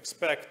you can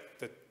expect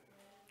that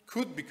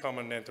could become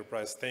an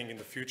enterprise thing in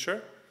the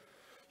future,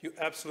 you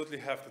absolutely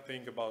have to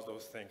think about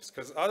those things.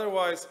 Because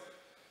otherwise,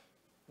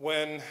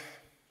 when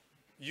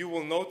you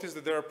will notice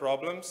that there are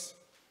problems,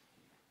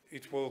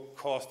 it will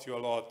cost you a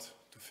lot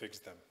to fix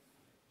them.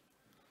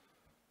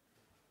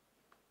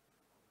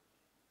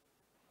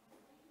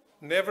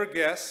 Never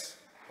guess,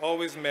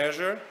 always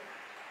measure,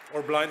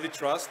 or blindly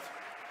trust.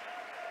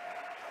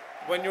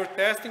 When you're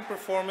testing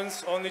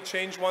performance, only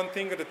change one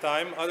thing at a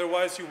time,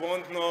 otherwise you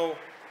won't know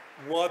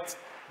what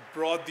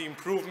brought the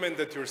improvement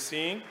that you're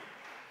seeing.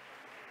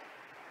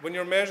 When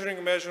you're measuring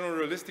on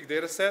realistic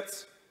data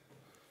sets,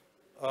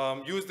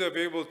 use the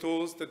available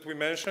tools that we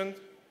mentioned,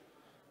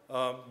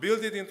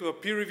 build it into a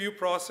peer review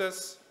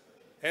process,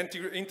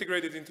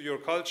 integrate it into your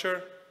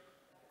culture.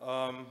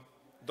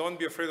 Don't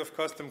be afraid of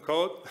custom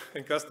code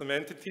and custom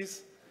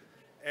entities.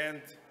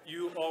 And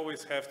you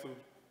always have to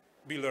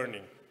be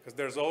learning, because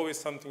there's always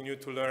something new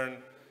to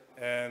learn.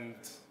 And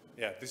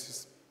yeah, this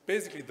is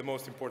basically the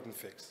most important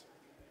fix.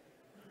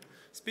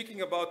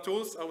 Speaking about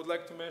tools, I would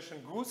like to mention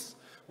Goose,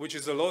 which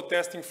is a load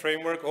testing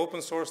framework,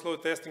 open source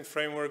load testing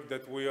framework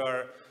that we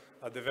are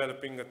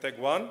developing at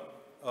Tag1.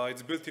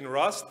 It's built in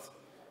Rust,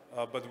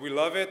 but we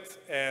love it.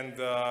 And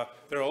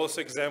there are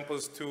also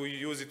examples to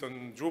use it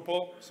on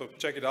Drupal, so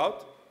check it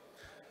out.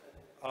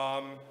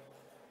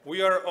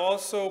 We are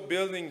also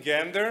building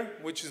Gander,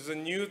 which is a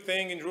new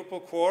thing in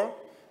Drupal core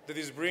that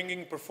is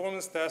bringing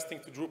performance testing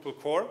to Drupal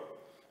core,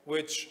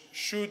 which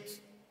should,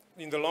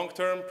 in the long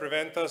term,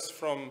 prevent us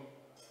from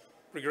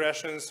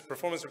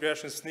performance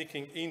regressions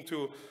sneaking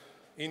into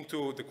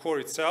the core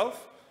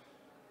itself.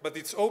 But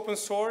it's open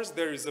source.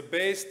 There is a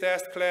base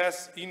test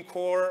class in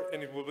core,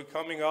 and it will be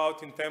coming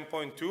out in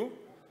 10.2.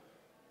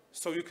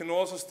 So you can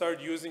also start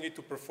using it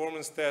to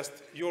performance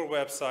test your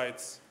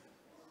websites,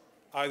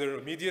 either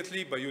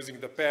immediately by using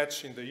the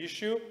patch in the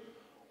issue,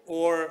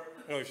 or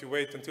if you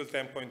wait until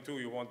 10.2,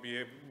 you won't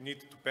need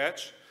to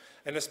patch.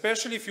 And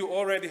especially if you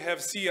already have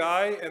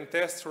CI and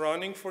tests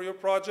running for your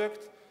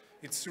project,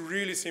 it's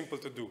really simple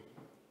to do.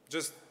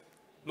 Just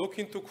look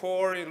into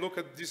core and look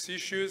at these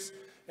issues,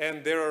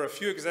 and there are a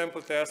few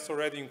example tests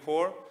already in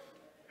core.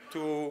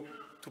 To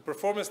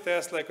performance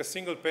test like a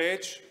single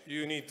page,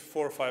 you need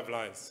 4 or 5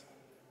 lines.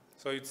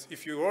 So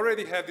if you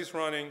already have this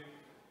running,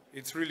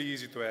 it's really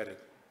easy to add it.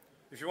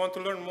 If you want to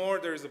learn more,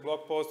 there is a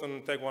blog post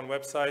on the Tag1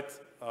 website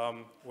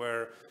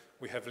where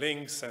we have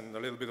links and a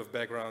little bit of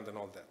background and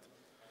all that.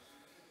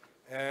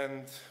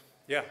 And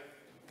yeah,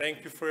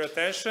 thank you for your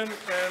attention. And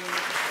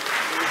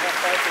we have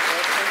time for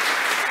questions.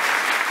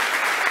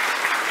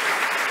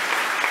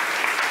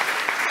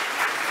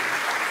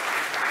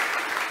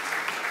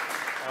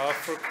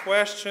 For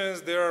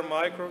questions, there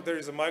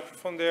is a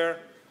microphone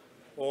there,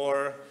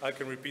 or I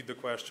can repeat the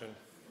question.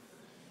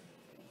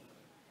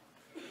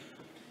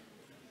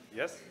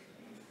 Yes?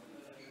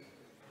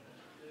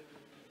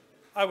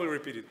 I will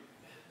repeat it.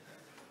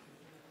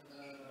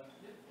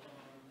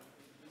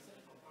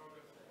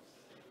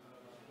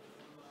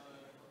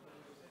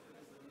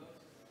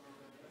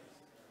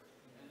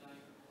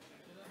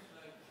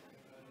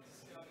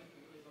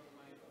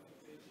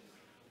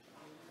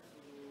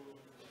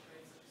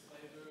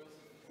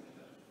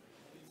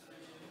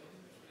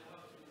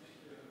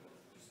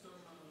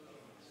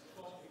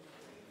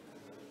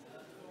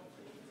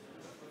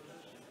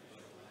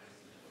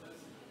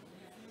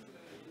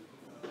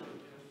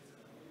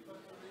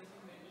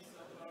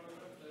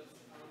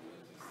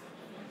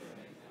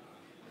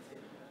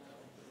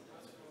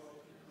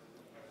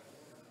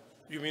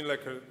 You mean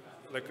like a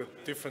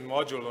different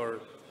module or?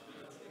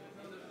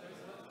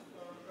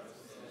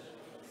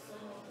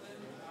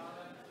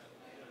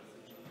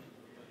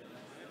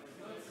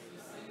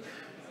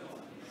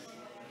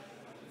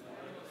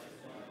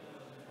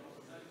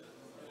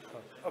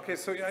 Okay,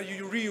 so yeah,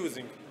 you're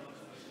reusing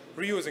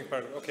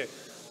paragraphs. Okay,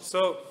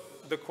 so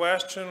the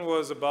question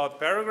was about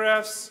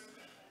paragraphs.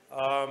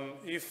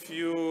 If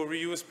you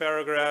reuse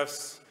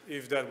paragraphs,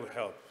 if that would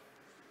help.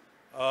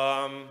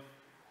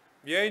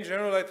 Yeah, in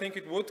general, I think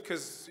it would,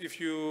 because if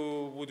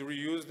you would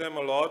reuse them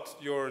a lot,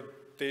 your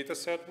data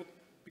set would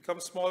become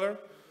smaller.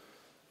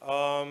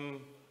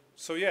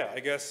 So yeah, I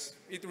guess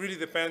it really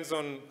depends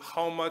on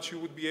how much you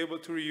would be able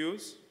to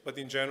reuse, but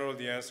in general,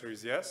 the answer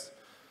is yes.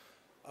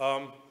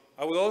 I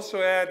would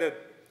also add that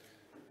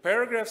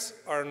paragraphs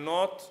are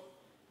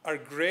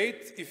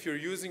great if you're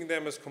using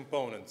them as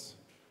components.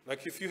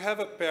 Like if you have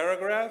a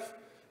paragraph,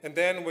 and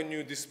then when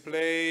you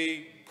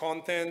display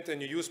content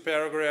and you use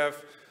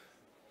paragraph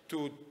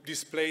to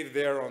display it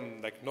there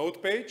on like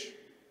note page,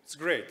 it's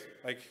great.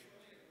 Like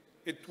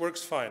it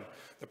works fine.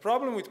 The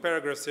problem with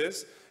paragraphs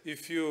is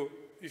if you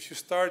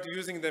start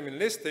using them in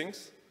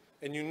listings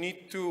and you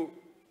need to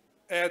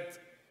add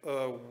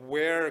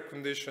where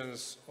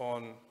conditions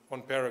on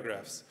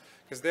paragraphs.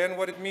 Because then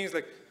what it means,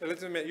 like,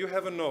 let's admit you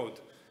have a node,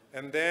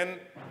 and then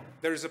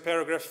there is a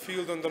paragraph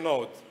field on the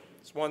node.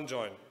 It's one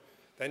join.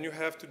 Then you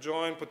have to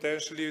join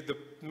potentially the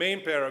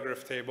main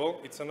paragraph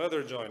table. It's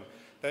another join.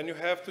 Then you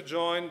have to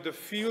join the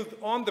field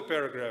on the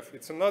paragraph.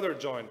 It's another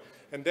join.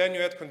 And then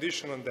you add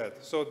condition on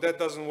that. So that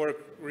doesn't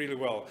work really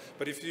well.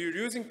 But if you're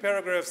using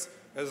paragraphs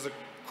as a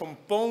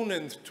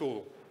component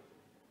tool,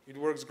 it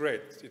works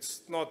great.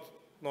 It's not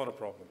a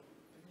problem.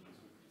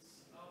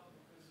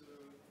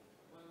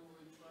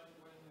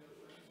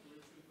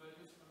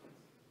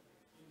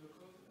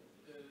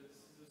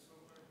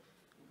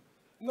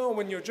 No,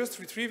 when you're just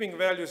retrieving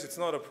values, it's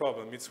not a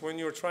problem. It's when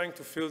you're trying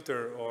to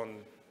filter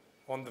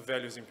on the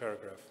values in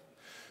paragraph.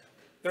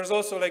 There's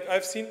also, like,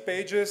 I've seen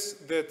pages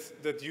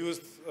that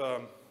used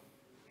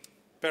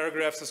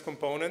paragraphs as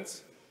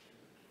components,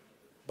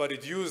 but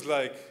it used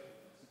like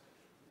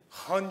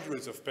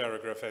hundreds of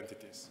paragraph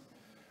entities.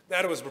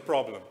 That was the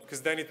problem,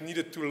 because then it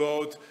needed to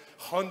load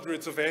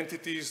hundreds of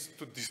entities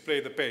to display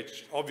the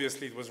page.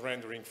 Obviously, it was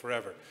rendering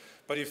forever.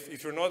 But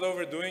if you're not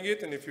overdoing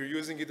it, and if you're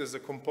using it as a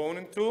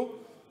component tool,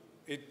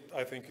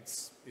 I think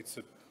it's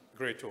a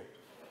great tool.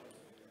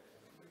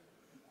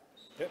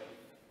 Yeah. Do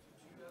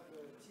you have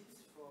tips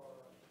for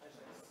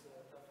Ajax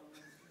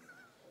performance?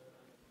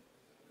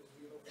 Because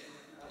we often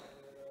have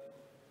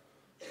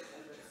Ajax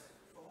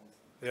forms.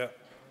 Yeah.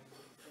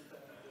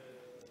 Sometimes the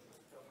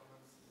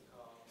performances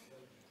are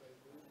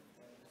very good,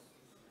 and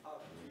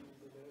how do you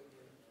develop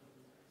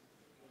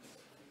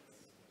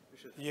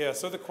it? Yeah,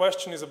 so the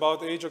question is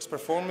about Ajax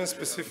performance,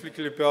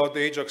 specifically about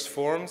Ajax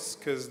forms,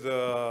 because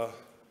the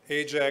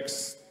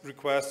Ajax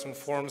requests and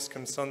forms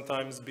can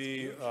sometimes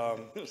be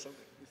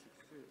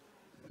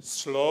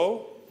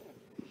slow.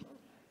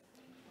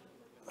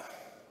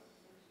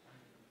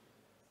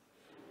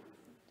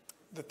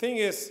 The thing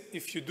is,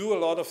 if you do a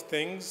lot of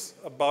things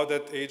about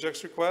that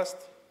Ajax request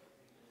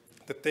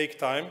that take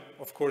time,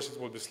 of course it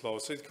will be slow.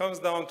 So it comes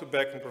down to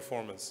backend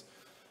performance.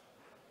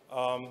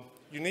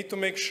 You need to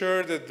make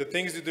sure that the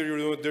things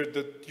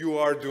that you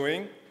are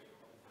doing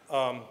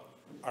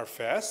are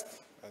fast,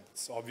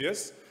 it's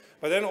obvious.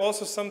 But then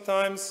also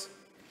sometimes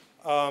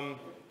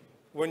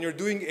when you're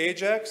doing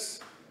Ajax,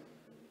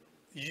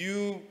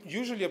 you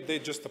usually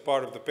update just a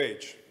part of the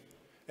page.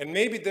 And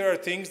maybe there are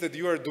things that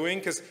you are doing,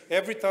 because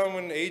every time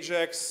an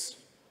Ajax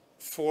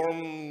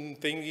form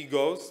thingy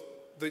goes,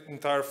 the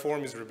entire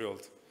form is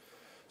rebuilt.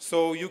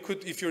 So you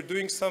could, if you're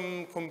doing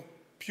some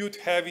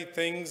compute-heavy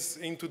things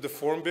into the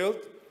form build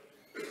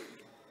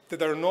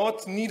that are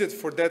not needed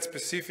for that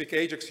specific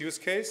Ajax use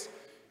case,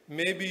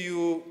 maybe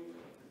you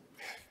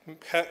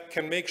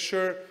can make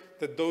sure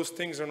that those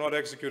things are not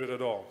executed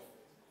at all.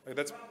 Like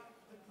that's. Well,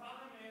 the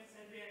problem is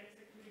that we are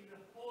executing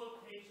the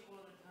whole page all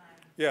the time.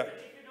 Yeah. But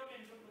if you look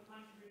into the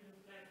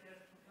contributions,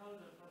 there's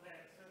proposals for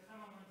that. So if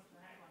someone wants to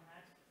hack on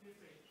that, feel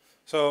free.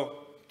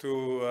 So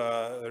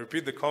to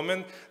repeat the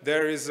comment,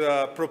 there is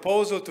a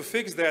proposal to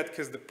fix that,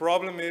 because the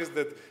problem is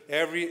that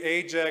every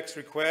Ajax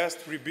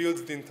request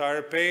rebuilds the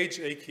entire page,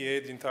 aka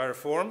the entire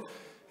form.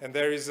 And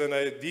there is an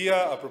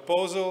idea, a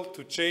proposal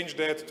to change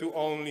that to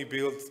only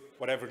build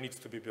whatever needs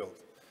to be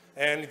built.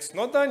 And it's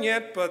not done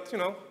yet, but you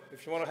know,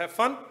 if you want to have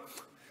fun,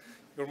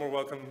 you're more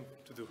welcome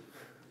to do.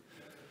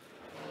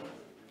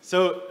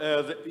 So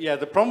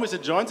the problem with the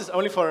joins is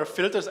only for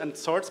filters and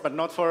sorts, but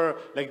not for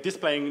like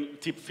displaying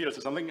tip fields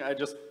or something. I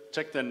just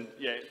checked and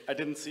yeah, I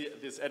didn't see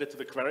this added to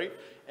the query.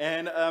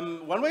 And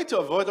one way to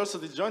avoid also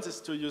the joins is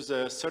to use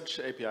a search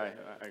API,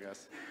 I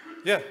guess.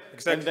 Yeah,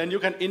 exactly. And then you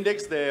can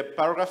index the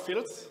paragraph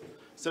fields.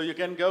 So you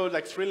can go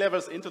like 3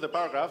 levels into the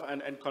paragraph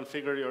and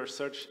configure your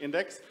search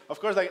index.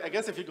 Of course, like, I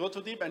guess if you go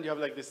too deep and you have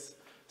like this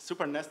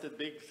super nested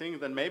big thing,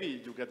 then maybe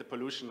you get the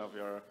pollution of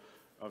your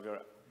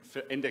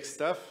index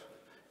stuff.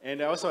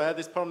 And I also had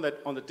this problem that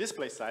on the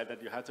display side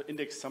that you had to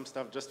index some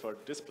stuff just for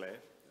display.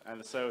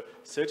 And so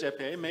search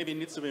API maybe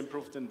needs to be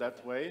improved in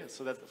that way,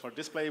 so that for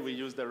display we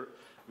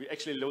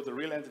actually load the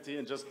real entity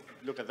and just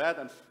look at that,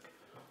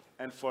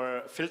 and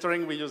for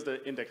filtering we use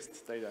the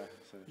indexed data.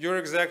 So. You're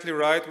exactly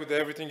right with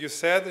everything you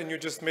said, and you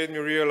just made me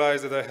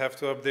realize that I have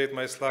to update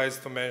my slides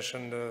to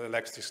mention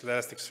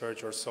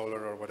Elasticsearch or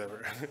Solar or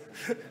whatever.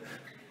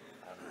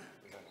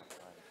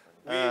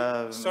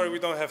 Sorry, we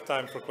don't have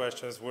time for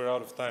questions. We're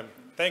out of time.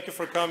 Thank you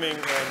for coming,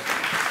 and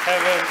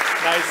have a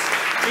nice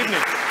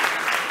evening.